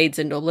and fades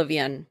into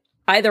oblivion.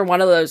 Either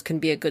one of those can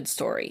be a good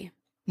story.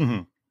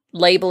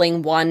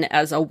 Labeling one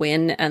as a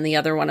win and the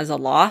other one as a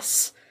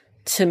loss,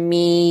 to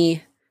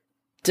me,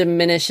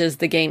 diminishes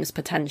the game's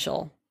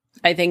potential.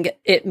 I think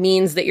it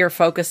means that you're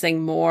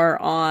focusing more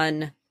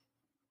on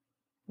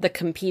the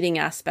competing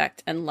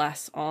aspect and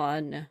less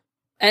on...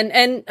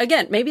 And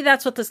again, maybe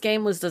that's what this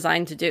game was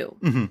designed to do.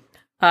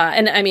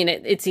 And I mean,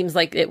 it seems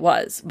like it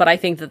was, but I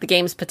think that the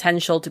game's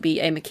potential to be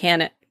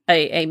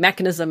a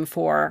mechanism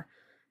for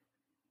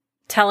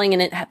playing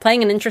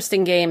an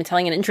interesting game,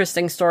 telling an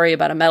interesting story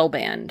about a metal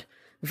band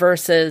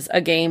versus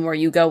a game where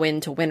you go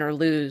in to win or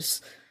lose.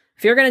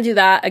 If you're going to do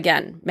that,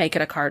 again, make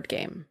it a card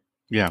game.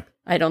 Yeah.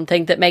 I don't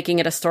think that making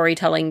it a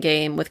storytelling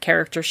game with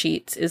character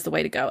sheets is the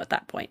way to go at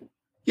that point.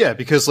 Yeah,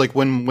 because like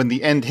when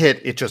the end hit,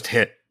 it just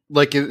hit.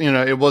 Like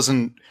it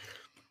wasn't.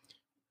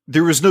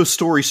 There was no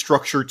story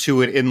structure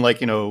to it in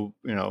like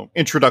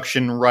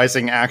introduction,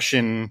 rising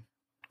action,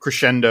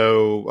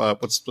 crescendo.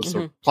 What's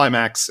the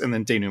climax, and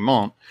then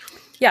denouement.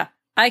 Yeah,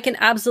 I can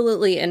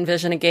absolutely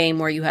envision a game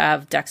where you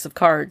have decks of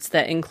cards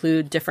that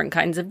include different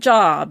kinds of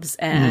jobs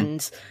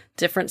and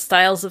different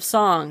styles of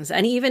songs,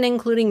 and even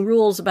including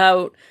rules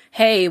about,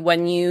 hey,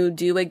 when you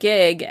do a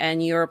gig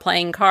and you're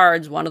playing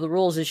cards, one of the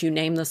rules is you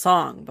name the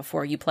song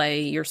before you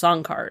play your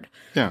song card.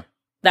 Yeah.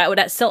 That would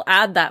still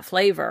add that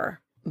flavor,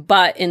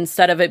 but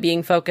instead of it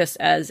being focused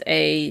as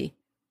a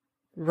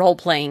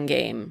role-playing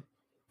game,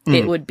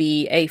 it would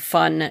be a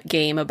fun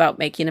game about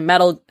making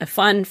a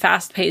fun,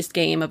 fast-paced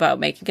game about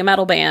making a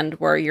metal band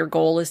where your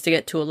goal is to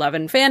get to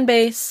 11 fan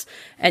base,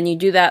 and you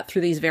do that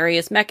through these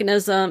various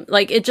mechanisms.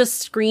 Like, it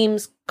just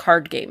screams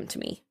card game to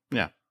me.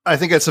 Yeah. I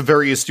think that's a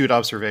very astute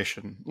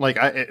observation. Like,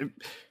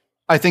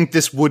 I think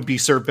this would be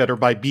served better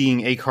by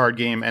being a card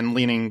game and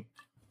leaning,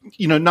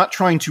 not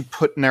trying to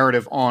put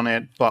narrative on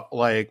it, but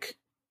like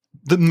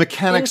the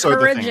mechanics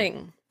are the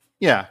thing.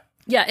 Yeah.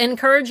 Yeah,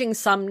 encouraging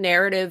some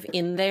narrative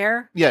in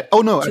there. Yeah.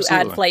 Oh no, to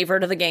absolutely. add flavor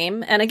to the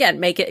game, and again,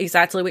 make it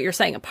exactly what you're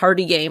saying—a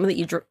party game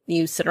that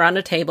you sit around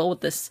a table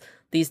with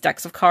these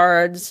decks of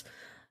cards.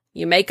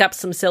 You make up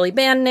some silly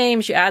band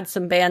names. You add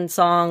some band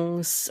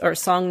songs or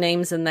song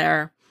names in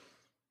there.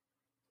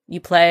 You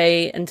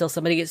play until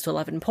somebody gets to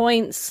 11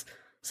 points.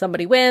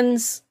 Somebody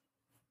wins,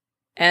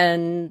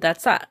 and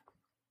that's that.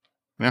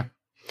 Yeah,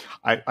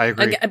 I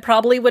agree. It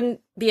probably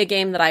wouldn't be a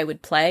game that I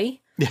would play.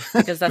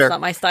 Because that's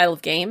not my style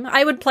of game.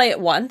 I would play it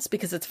once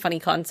because it's a funny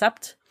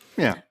concept.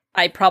 Yeah.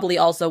 I probably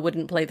also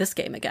wouldn't play this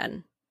game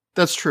again.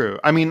 That's true.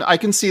 I mean, I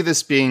can see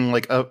this being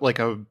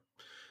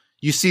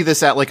you see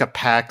this at like a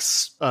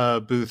PAX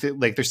booth,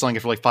 like they're selling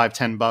it for like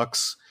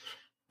 $5-10,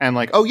 and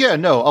like, oh yeah,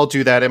 no, I'll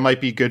do that. It might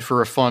be good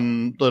for a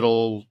fun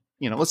little,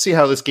 let's see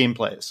how this game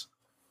plays.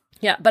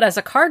 Yeah, but as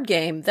a card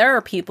game, there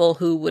are people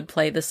who would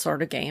play this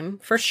sort of game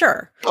for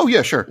sure. Oh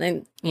yeah, sure.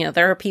 And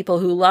there are people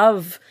who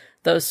love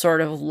those sort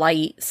of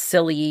light,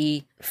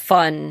 silly,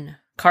 fun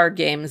card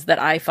games that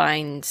I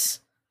find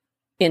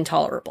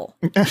intolerable.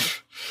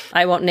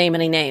 I won't name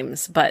any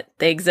names, but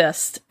they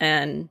exist,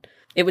 and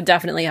it would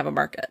definitely have a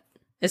market,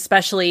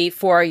 especially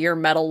for your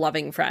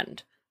metal-loving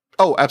friend.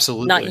 Oh,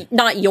 absolutely.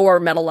 Not your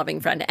metal-loving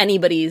friend,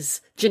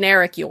 anybody's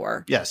generic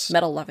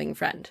metal-loving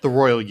friend. The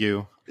royal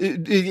you.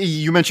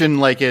 You mentioned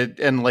like it,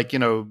 and like,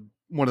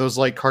 one of those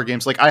light card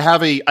games. Like I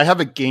have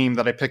a game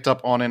that I picked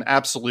up on an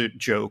absolute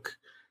joke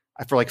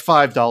for like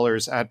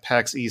 $5 at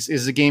PAX East.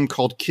 Is a game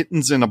called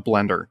Kittens in a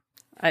Blender.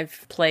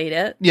 I've played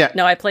it. Yeah.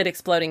 No, I played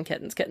Exploding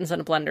Kittens. Kittens in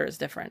a Blender is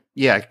different.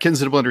 Yeah,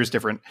 Kittens in a Blender is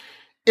different.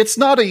 It's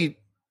not a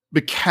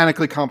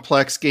mechanically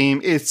complex game.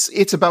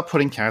 It's about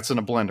putting cats in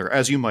a blender,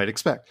 as you might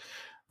expect.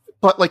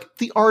 But like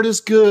the art is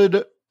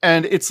good,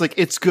 and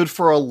it's good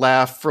for a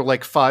laugh for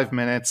like 5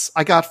 minutes.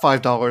 I got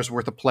 $5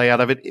 worth of play out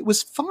of it. It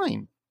was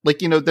fine. Like,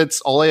 that's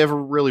all I ever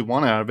really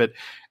want out of it.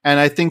 And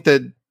I think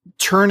that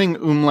turning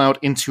Umlaut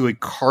into a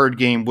card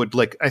game would,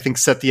 like, I think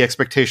set the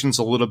expectations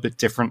a little bit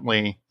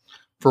differently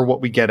for what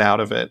we get out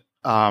of it.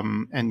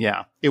 And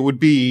yeah, it would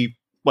be,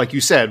 like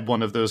you said,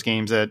 one of those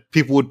games that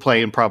people would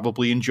play and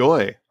probably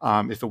enjoy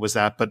if it was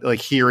that. But like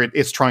here,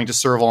 it's trying to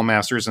serve all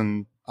masters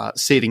and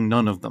sating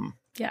none of them.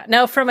 Yeah.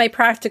 Now, from a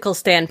practical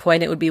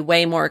standpoint, it would be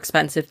way more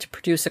expensive to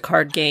produce a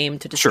card game,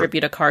 to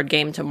distribute a card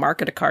game, to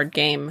market a card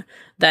game,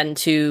 than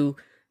to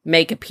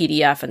make a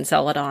PDF and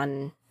sell it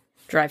on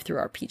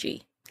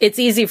DriveThruRPG. It's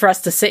easy for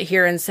us to sit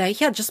here and say,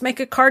 yeah, just make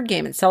a card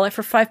game and sell it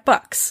for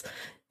 $5.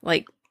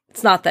 Like,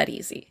 it's not that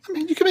easy. I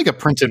mean, you can make a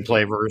print and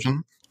play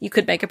version. You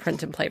could make a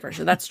print and play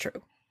version. That's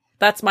true.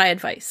 That's my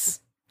advice.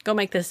 Go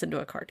make this into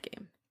a card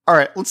game. All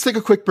right, let's take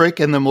a quick break,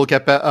 and then we'll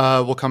get back.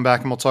 We'll come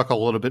back and we'll talk a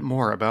little bit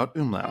more about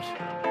Umlaut.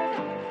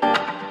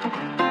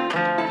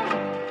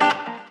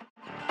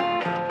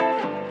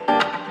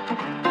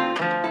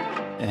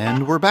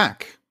 And we're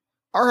back.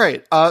 All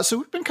right, so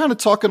we've been kind of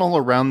talking all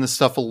around this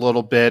stuff a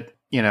little bit.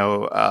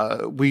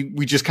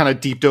 We just kind of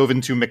deep dove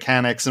into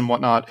mechanics and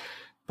whatnot.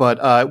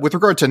 But with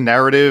regard to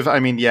narrative, I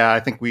mean, yeah,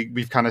 I think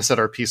we've kind of said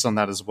our piece on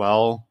that as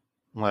well.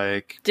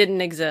 Like,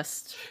 didn't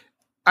exist.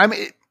 I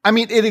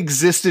mean, it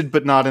existed,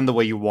 but not in the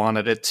way you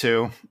wanted it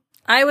to.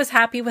 I was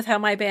happy with how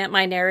my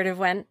narrative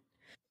went.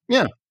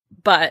 Yeah,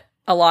 but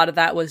a lot of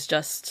that was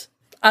just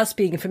us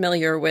being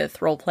familiar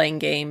with role-playing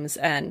games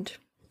and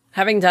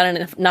having done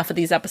enough of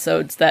these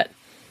episodes that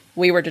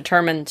we were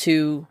determined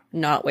to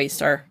not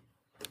waste our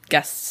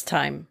guests'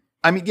 time.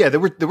 I mean, yeah, there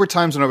were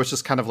times when I was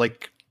just kind of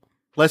like,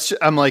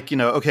 I'm like,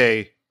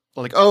 okay,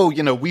 like, oh,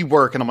 we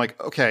work, and I'm like,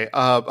 okay,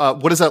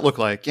 what does that look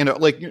like?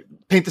 Like,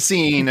 paint the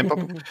scene,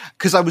 and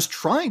because I was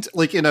trying to,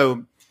 like,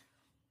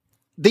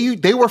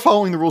 they were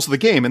following the rules of the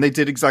game, and they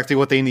did exactly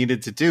what they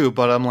needed to do,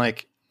 but I'm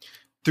like,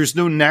 there's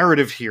no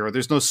narrative here,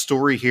 there's no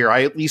story here.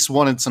 I at least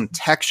wanted some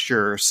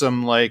texture,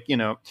 some, like,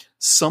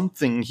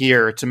 something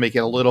here to make it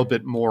a little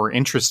bit more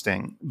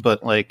interesting.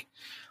 But like,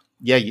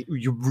 yeah,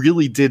 you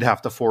really did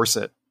have to force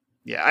it.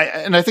 Yeah,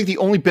 and I think the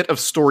only bit of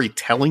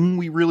storytelling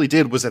we really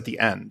did was at the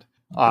end.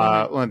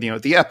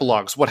 The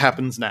epilogues, what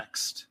happens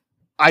next.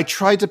 I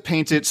tried to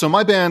paint it so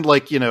my band,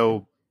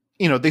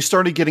 they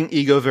started getting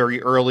ego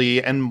very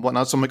early and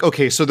whatnot. So I'm like,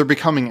 okay, so they're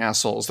becoming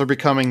assholes. They're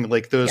becoming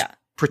like those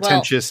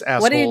pretentious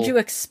assholes. What did you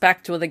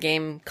expect with a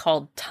game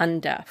called Tone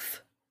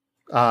Deaf?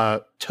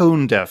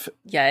 Tone deaf.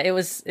 Yeah, it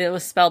was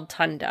spelled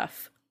Tone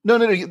Deaf.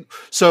 No.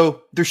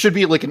 So there should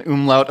be like an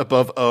umlaut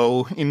above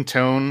O in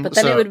tone. But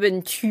then it would have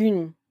been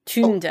tune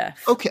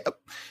deaf. Okay.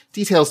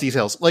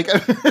 Details. Like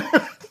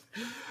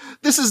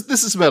this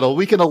is metal.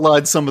 We can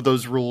align some of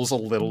those rules a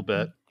little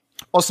bit.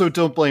 Also,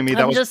 don't blame me.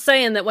 I'm just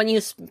saying that when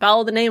you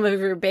spell the name of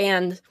your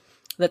band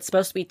that's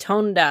supposed to be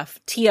Tone Deaf,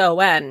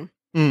 Ton,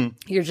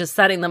 you're just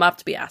setting them up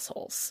to be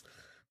assholes.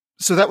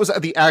 So that was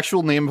the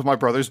actual name of my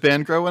brother's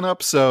band growing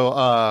up. So,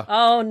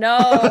 oh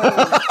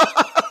no.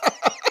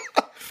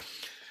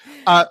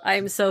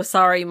 I'm so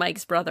sorry,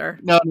 Mike's brother.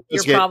 No,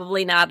 you're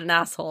probably not an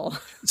asshole.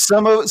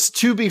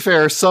 To be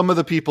fair, some of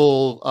the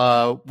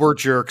people were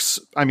jerks.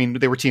 I mean,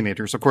 they were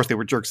teenagers. Of course, they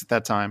were jerks at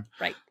that time.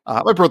 Right.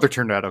 My brother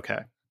turned out okay.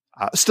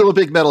 Still a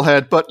big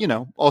metalhead, but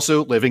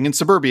also living in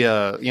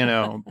suburbia.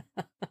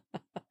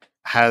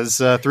 Has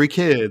 3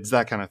 kids,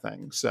 that kind of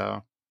thing.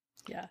 So,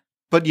 yeah.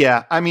 But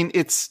yeah, I mean,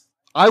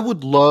 I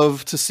would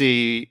love to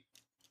see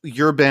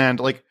your band.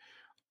 Like,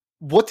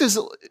 what does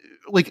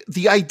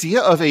the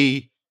idea of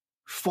a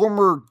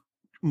former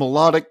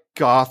melodic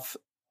goth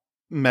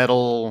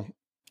metal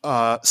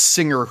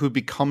singer who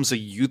becomes a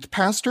youth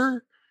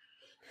pastor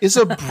is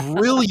a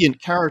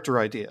brilliant character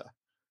idea.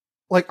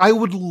 Like, I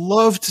would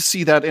love to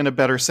see that in a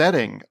better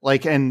setting,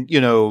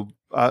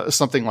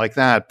 something like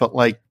that. But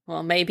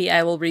well, maybe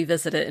I will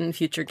revisit it in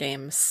future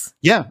games.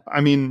 Yeah,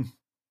 I mean,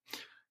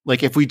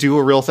 if we do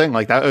a real thing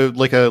like that,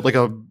 like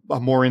a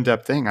more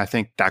in-depth thing, I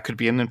think that could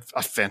be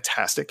a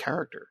fantastic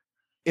character.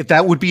 If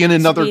that would be in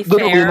another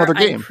game.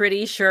 I'm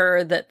pretty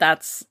sure that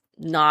that's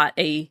not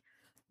a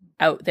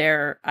out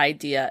there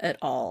idea at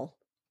all.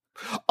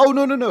 Oh,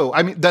 no.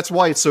 I mean, that's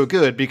why it's so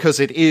good,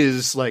 because it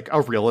is like a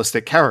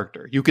realistic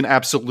character. You can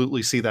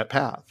absolutely see that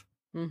path.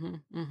 Mm-hmm,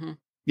 mm-hmm.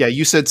 Yeah,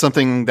 you said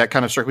something that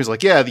kind of struck me as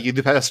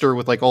the pastor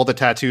with all the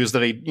tattoos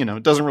that he,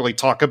 doesn't really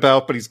talk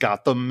about, but he's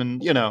got them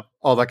and,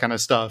 all that kind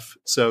of stuff.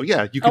 So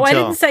yeah, you can tell. I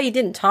didn't say he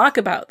didn't talk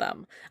about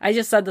them. I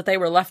just said that they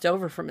were left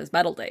over from his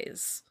metal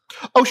days.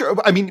 Oh, sure.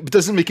 I mean, it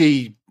doesn't make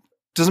a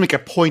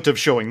point of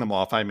showing them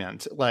off. I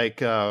meant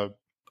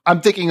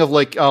I'm thinking of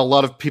a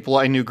lot of people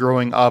I knew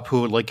growing up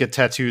who would get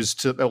tattoos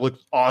that look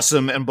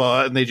awesome and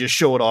they just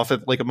show it off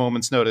at a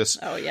moment's notice.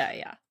 Oh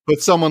yeah. But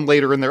someone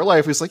later in their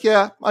life who's like,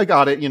 yeah, I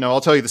got it.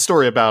 I'll tell you the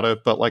story about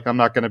it, but I'm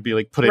not going to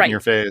be put it in your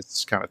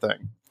face kind of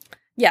thing.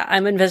 Yeah.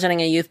 I'm envisioning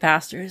a youth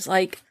pastor who's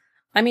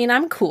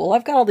I'm cool.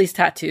 I've got all these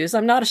tattoos.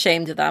 I'm not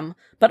ashamed of them,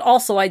 but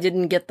also I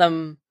didn't get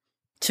them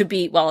to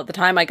be, at the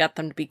time I got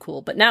them to be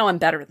cool, but now I'm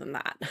better than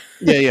that.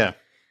 Yeah.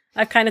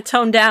 I've kind of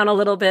toned down a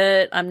little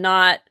bit. I'm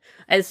not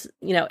as,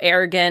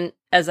 arrogant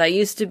as I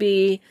used to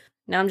be.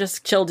 Now I'm just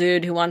a chill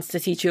dude who wants to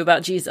teach you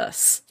about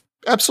Jesus.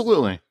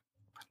 Absolutely.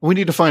 We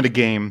need to find a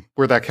game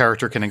where that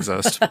character can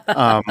exist.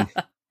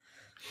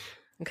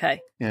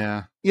 Okay.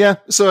 Yeah.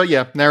 So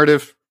yeah,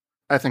 narrative.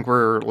 I think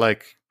we're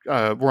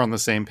we're on the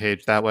same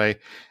page that way.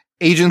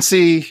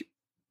 Agency.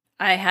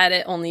 I had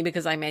it only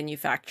because I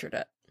manufactured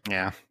it.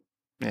 Yeah.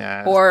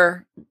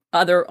 Or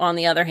on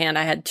the other hand,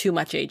 I had too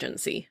much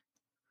agency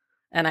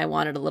and I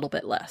wanted a little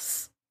bit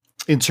less.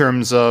 In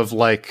terms of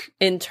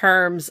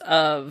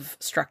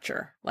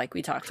structure, like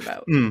we talked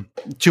about.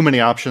 Too many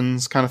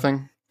options kind of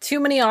thing. Too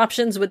many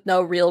options with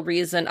no real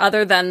reason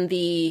other than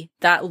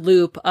that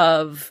loop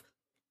of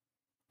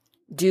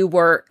do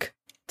work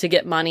to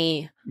get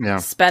money,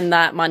 spend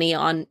that money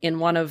in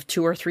one of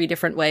 2 or 3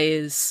 different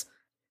ways,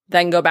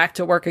 then go back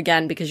to work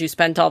again because you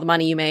spent all the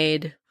money you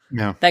made.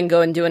 Yeah. Then go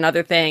and do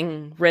another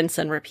thing, rinse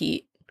and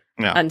repeat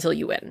until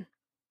you win.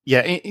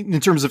 Yeah, in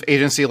terms of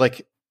agency,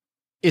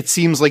 it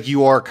seems like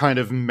you are kind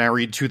of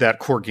married to that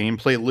core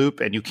gameplay loop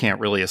and you can't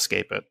really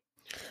escape it.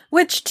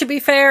 Which, to be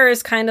fair,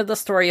 is kind of the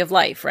story of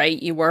life,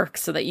 right? You work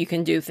so that you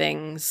can do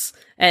things.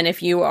 And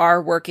if you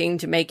are working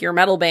to make your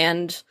metal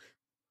band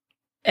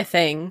a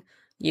thing,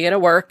 you gotta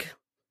work,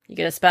 you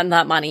gotta spend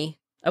that money.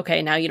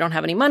 Okay, now you don't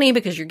have any money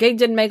because your gig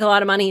didn't make a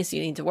lot of money, so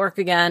you need to work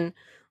again.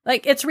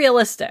 It's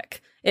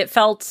realistic.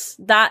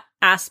 That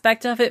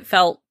aspect of it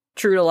felt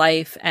true to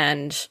life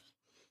and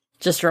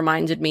just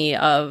reminded me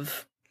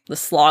of the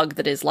slog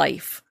that is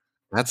life.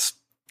 That's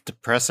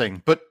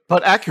depressing, but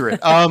accurate.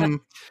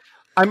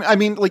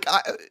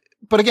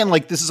 But again,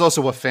 this is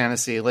also a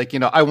fantasy.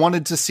 I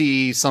wanted to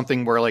see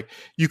something where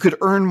you could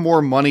earn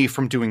more money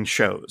from doing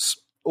shows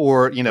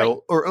or, right.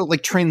 or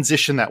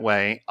transition that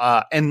way.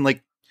 And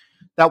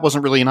that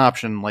wasn't really an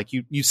option.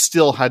 You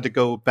still had to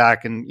go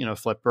back and,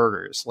 flip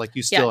burgers.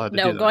 You still had to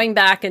do that. Going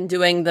back and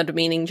doing the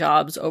demeaning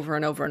jobs over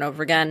and over and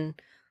over again,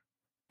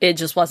 it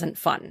just wasn't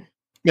fun.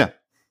 Yeah.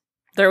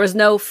 There was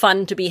no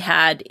fun to be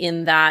had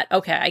in that,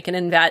 okay, I can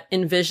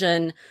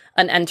envision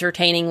an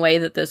entertaining way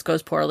that this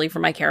goes poorly for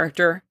my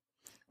character.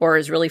 or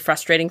is really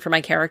frustrating for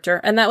my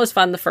character. And that was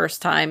fun the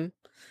first time.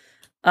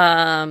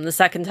 The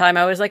second time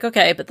I was like,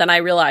 okay, but then I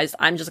realized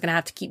I'm just going to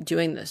have to keep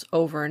doing this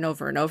over and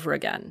over and over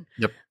again.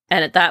 Yep.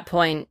 And at that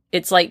point,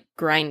 it's like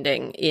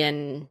grinding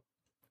in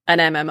an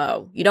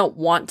MMO. You don't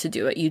want to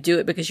do it. You do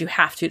it because you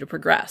have to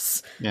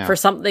progress. Yeah. For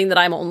something that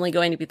I'm only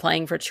going to be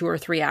playing for 2 or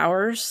 3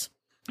 hours,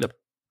 yep.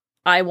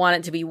 I want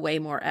it to be way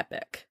more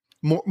epic.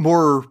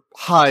 More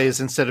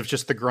highs instead of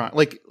just the grind.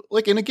 Like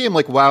in a game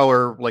like WoW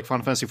or like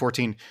Final Fantasy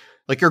 14,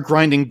 like you're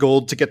grinding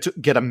gold to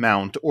get a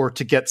mount or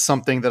to get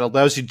something that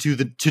allows you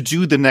to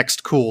do the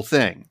next cool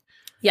thing.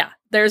 Yeah,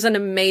 there's an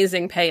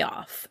amazing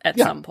payoff at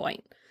some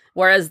point.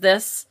 Whereas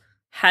this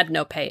had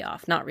no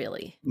payoff, not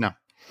really. No.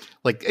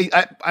 Like,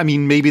 I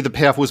mean, maybe the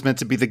payoff was meant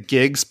to be the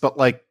gigs, but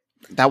like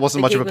that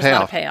wasn't much of a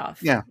payoff. Not a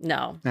payoff. Yeah.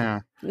 No. Yeah.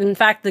 In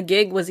fact, the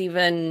gig was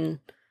even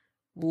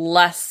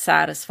less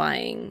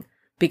satisfying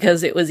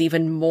because it was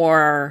even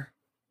more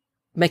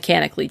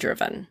mechanically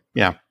driven.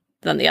 Yeah.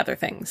 Than the other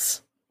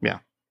things. Yeah.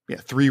 Yeah.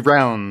 3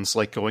 rounds,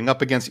 like going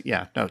up against.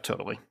 Yeah. No,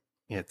 totally.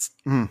 It's.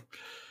 Okay,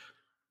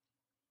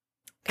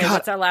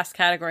 what's our last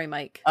category,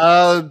 Mike?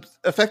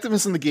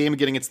 Effectiveness in the game and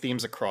getting its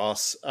themes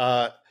across.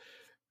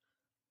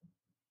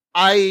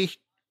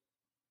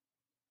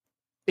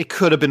 It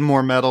could have been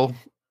more metal.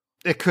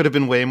 It could have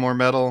been way more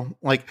metal.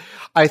 Like,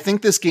 I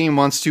think this game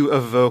wants to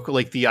evoke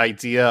like the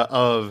idea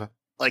of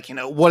like, you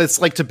know, what it's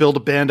like to build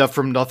a band up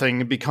from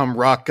nothing and become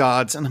rock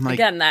gods. And I'm like,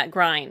 again, that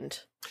grind,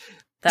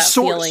 that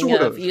feeling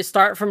of you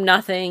start from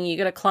nothing, you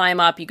got to climb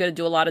up, you got to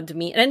do a lot of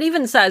demean. And it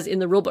even says in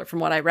the rulebook, from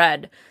what I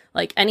read,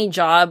 like any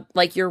job,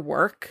 like your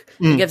work,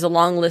 it gives a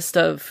long list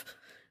of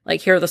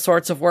like, here are the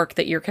sorts of work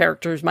that your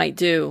characters might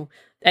do.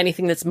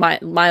 Anything that's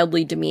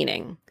mildly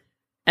demeaning.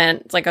 And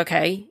it's like,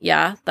 okay,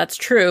 yeah, that's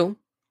true.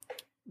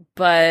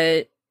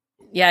 But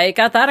yeah, it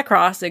got that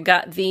across. It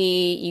got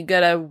you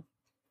gotta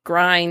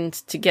grind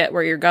to get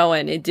where you're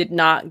going. It did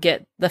not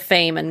get the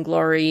fame and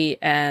glory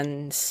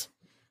and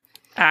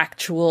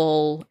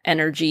actual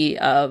energy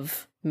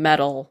of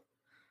metal.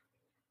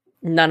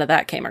 None of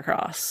that came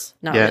across.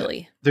 Not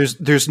really.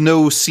 There's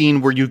no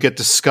scene where you get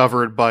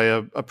discovered by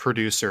a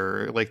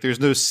producer. Like there's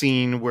no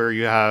scene where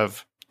you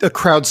have a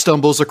crowd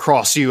stumbles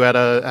across you at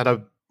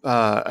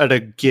a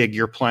gig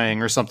you're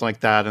playing or something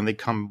like that, and they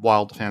come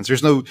wild fans.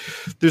 There's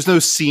no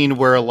scene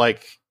where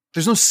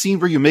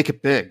you make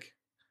it big.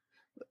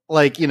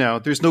 Like, you know,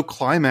 there's no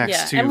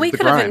climax to and we the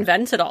could grind. have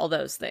invented all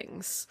those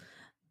things.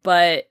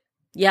 But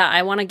yeah,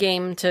 I want a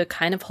game to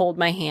kind of hold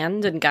my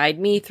hand and guide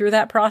me through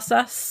that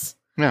process.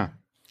 Yeah.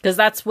 Because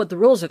that's what the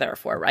rules are there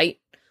for, right?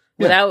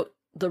 Yeah. Without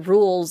the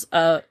rules,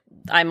 I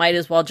might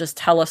as well just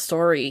tell a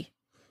story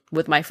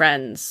with my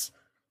friends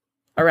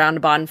around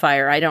a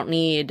bonfire. I don't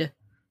need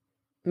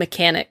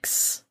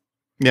mechanics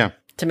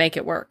to make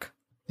it work.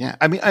 Yeah,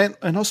 I mean,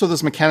 and also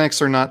those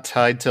mechanics are not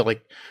tied to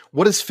like,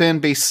 what does fan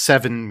base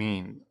 7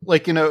 mean?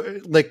 Like, you know,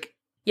 like.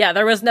 Yeah,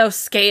 there was no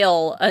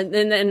scale.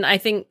 And I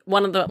think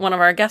one of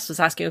our guests was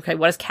asking, okay,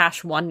 what does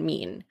cash 1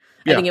 mean?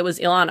 I think it was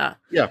Ilana.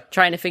 Yeah.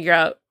 Trying to figure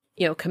out,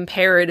 you know,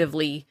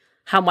 comparatively,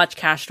 how much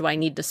cash do I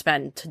need to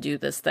spend to do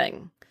this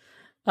thing?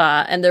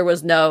 And there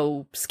was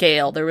no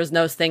scale. There was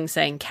no thing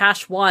saying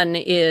cash 1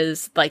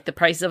 is like the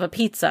price of a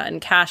pizza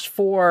and cash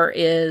 4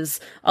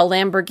 is a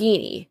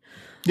Lamborghini.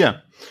 Yeah.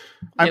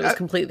 It was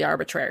completely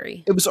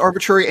arbitrary. It was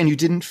arbitrary and you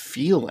didn't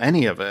feel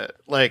any of it.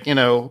 Like, you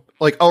know,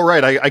 like, oh,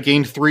 right, I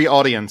gained 3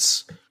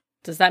 audience.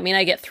 Does that mean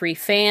I get 3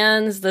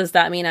 fans? Does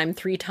that mean I'm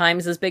 3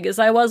 times as big as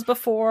I was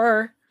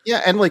before?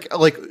 Yeah. And like,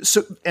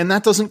 so, and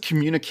that doesn't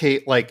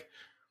communicate like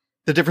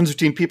the difference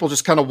between people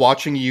just kind of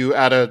watching you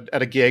at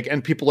a gig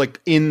and people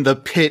like in the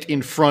pit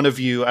in front of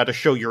you at a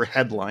show you're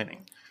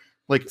headlining.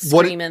 Like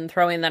screaming,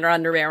 throwing their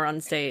underwear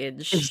on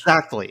stage.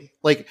 Exactly.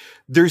 Like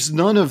there's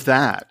none of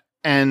that.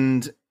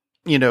 And,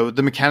 you know,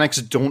 the mechanics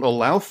don't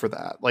allow for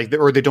that. Like,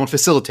 or they don't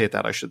facilitate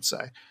that, I should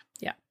say.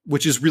 Yeah.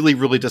 Which is really,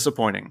 really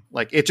disappointing.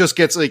 Like it just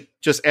gets like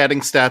just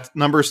adding stats,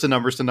 numbers to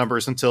numbers to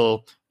numbers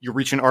until you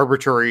reach an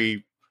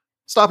arbitrary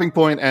stopping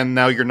point and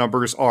now your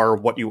numbers are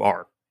what you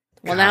are.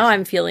 Well, now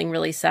I'm feeling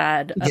really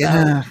sad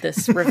about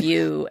this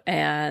review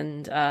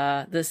and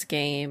this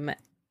game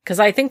because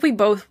I think we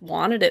both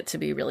wanted it to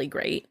be really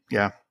great.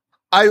 Yeah.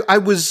 I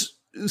was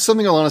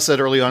something Alana said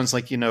early on is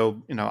like, you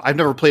know, I've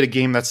never played a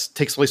game that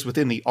takes place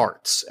within the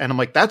arts. And I'm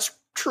like, that's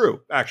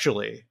true,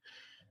 actually.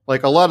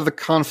 Like a lot of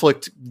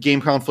the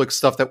game conflict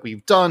stuff that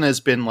we've done has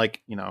been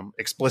like, you know,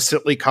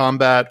 explicitly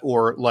combat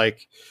or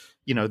like,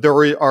 you know, there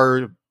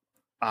are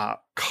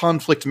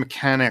conflict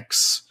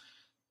mechanics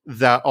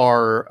that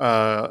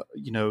are,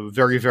 you know,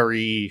 very,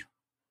 very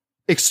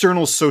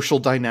external social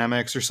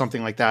dynamics or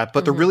something like that.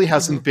 But there really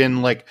hasn't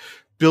been like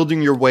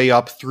building your way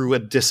up through a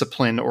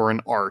discipline or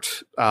an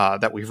art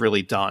that we've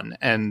really done.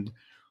 And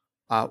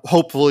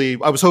hopefully,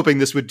 I was hoping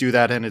this would do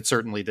that, and it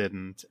certainly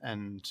didn't.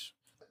 And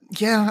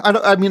yeah,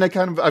 I've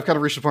kind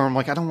of reached a point where I'm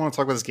like, I don't want to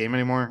talk about this game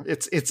anymore.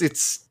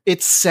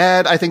 It's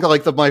sad. I think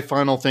like my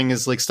final thing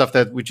is like stuff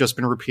that we've just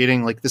been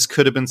repeating. Like this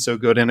could have been so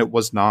good, and it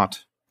was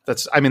not.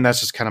 That's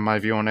just kind of my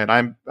view on it.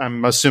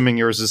 I'm assuming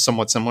yours is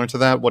somewhat similar to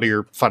that. What are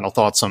your final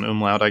thoughts on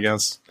Umlaut, I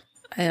guess?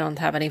 I don't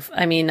have any.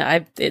 I mean,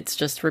 it's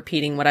just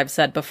repeating what I've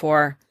said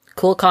before.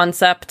 Cool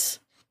concept,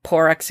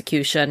 poor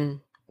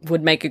execution,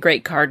 would make a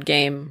great card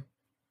game.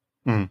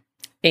 Mm.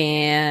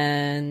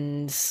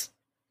 And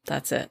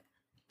that's it.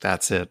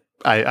 That's it.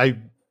 I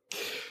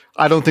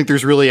don't think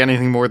there's really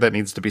anything more that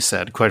needs to be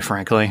said, quite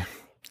frankly.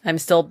 I'm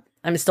still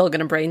going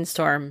to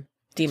brainstorm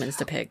Demons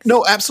to Pigs.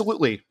 No,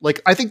 absolutely.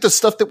 Like, I think the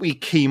stuff that we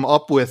came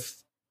up with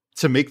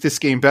to make this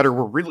game better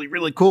were really,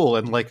 really cool.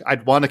 And like,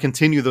 I'd want to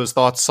continue those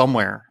thoughts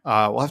somewhere.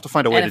 We'll have to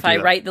find a way to do that. And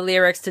if I write the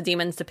lyrics to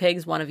Demons to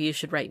Pigs, one of you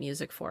should write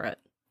music for it.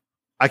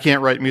 I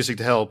can't write music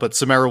to hell, but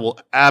Samara will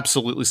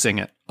absolutely sing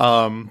it.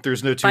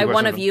 There's no two By ways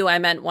one of of you, I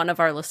meant one of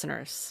our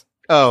listeners.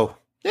 Oh,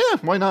 yeah,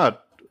 why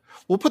not?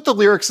 We'll put the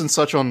lyrics and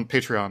such on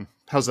Patreon.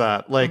 How's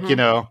that? Like, you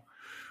know,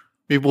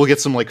 maybe we'll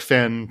get some like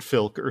fan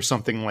filk or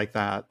something like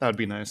that. That would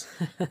be nice.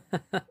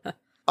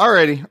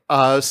 Alrighty.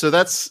 So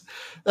that's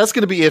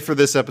going to be it for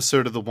this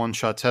episode of the One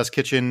Shot Test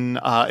Kitchen.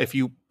 If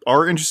you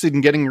are interested in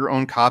getting your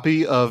own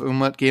copy of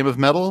Umlaut Game of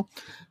Metal,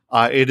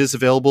 it is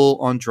available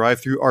on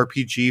Drive-Thru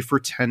RPG for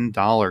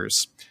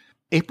 $10.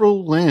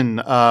 April Lynn,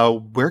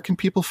 where can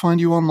people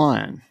find you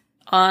online?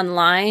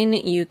 Online,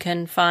 you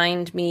can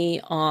find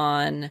me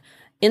on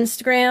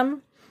Instagram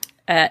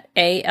at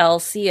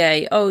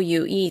ALCAOUETTE.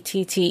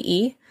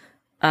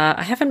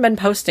 I haven't been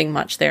posting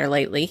much there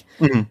lately.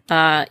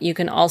 Mm-hmm. You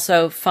can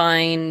also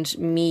find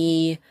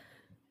me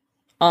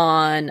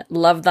on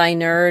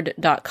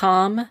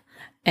lovethynerd.com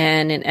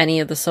and in any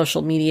of the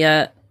social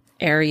media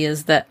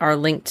areas that are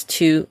linked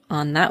to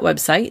on that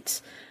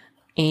website.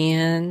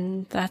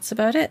 And that's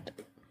about it.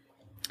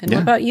 And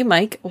what about you,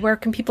 Mike? Where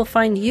can people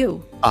find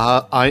you?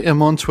 I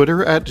am on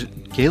Twitter at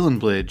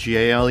Galenblade,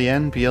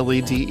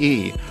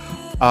 GALENBLEDE.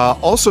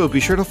 Also, be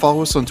sure to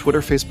follow us on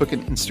Twitter, Facebook,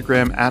 and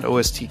Instagram at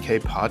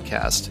OSTK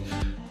Podcast.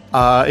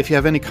 If you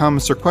have any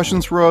comments or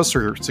questions for us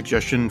or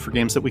suggestion for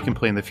games that we can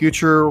play in the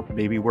future,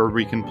 maybe where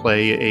we can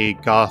play a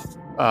goth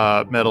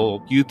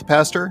metal youth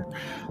pastor,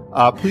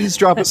 please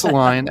drop us a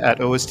line at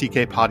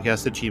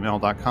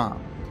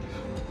ostkpodcast@gmail.com.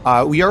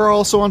 We are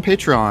also on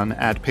Patreon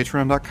at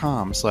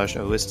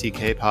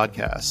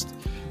patreon.com/OSTKpodcast.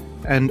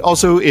 And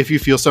also, if you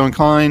feel so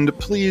inclined,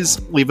 please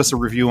leave us a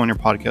review on your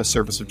podcast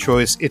service of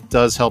choice. It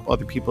does help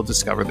other people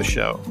discover the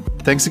show.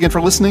 Thanks again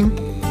for listening,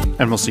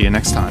 and we'll see you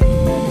next time.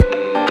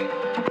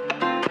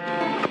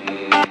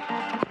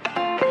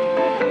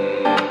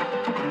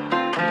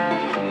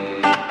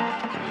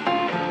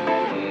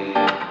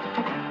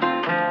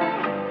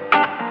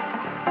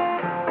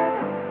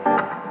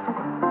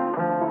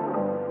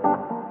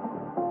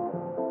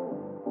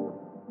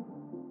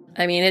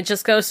 I mean, it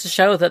just goes to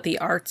show that the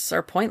arts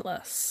are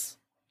pointless.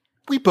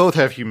 We both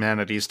have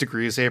humanities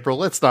degrees, April.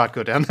 Let's not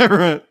go down that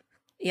route.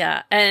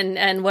 Yeah,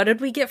 and what did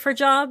we get for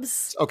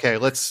jobs? Okay,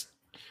 let's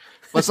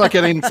not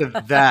get into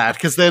that,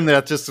 because then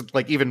that's just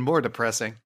like even more depressing.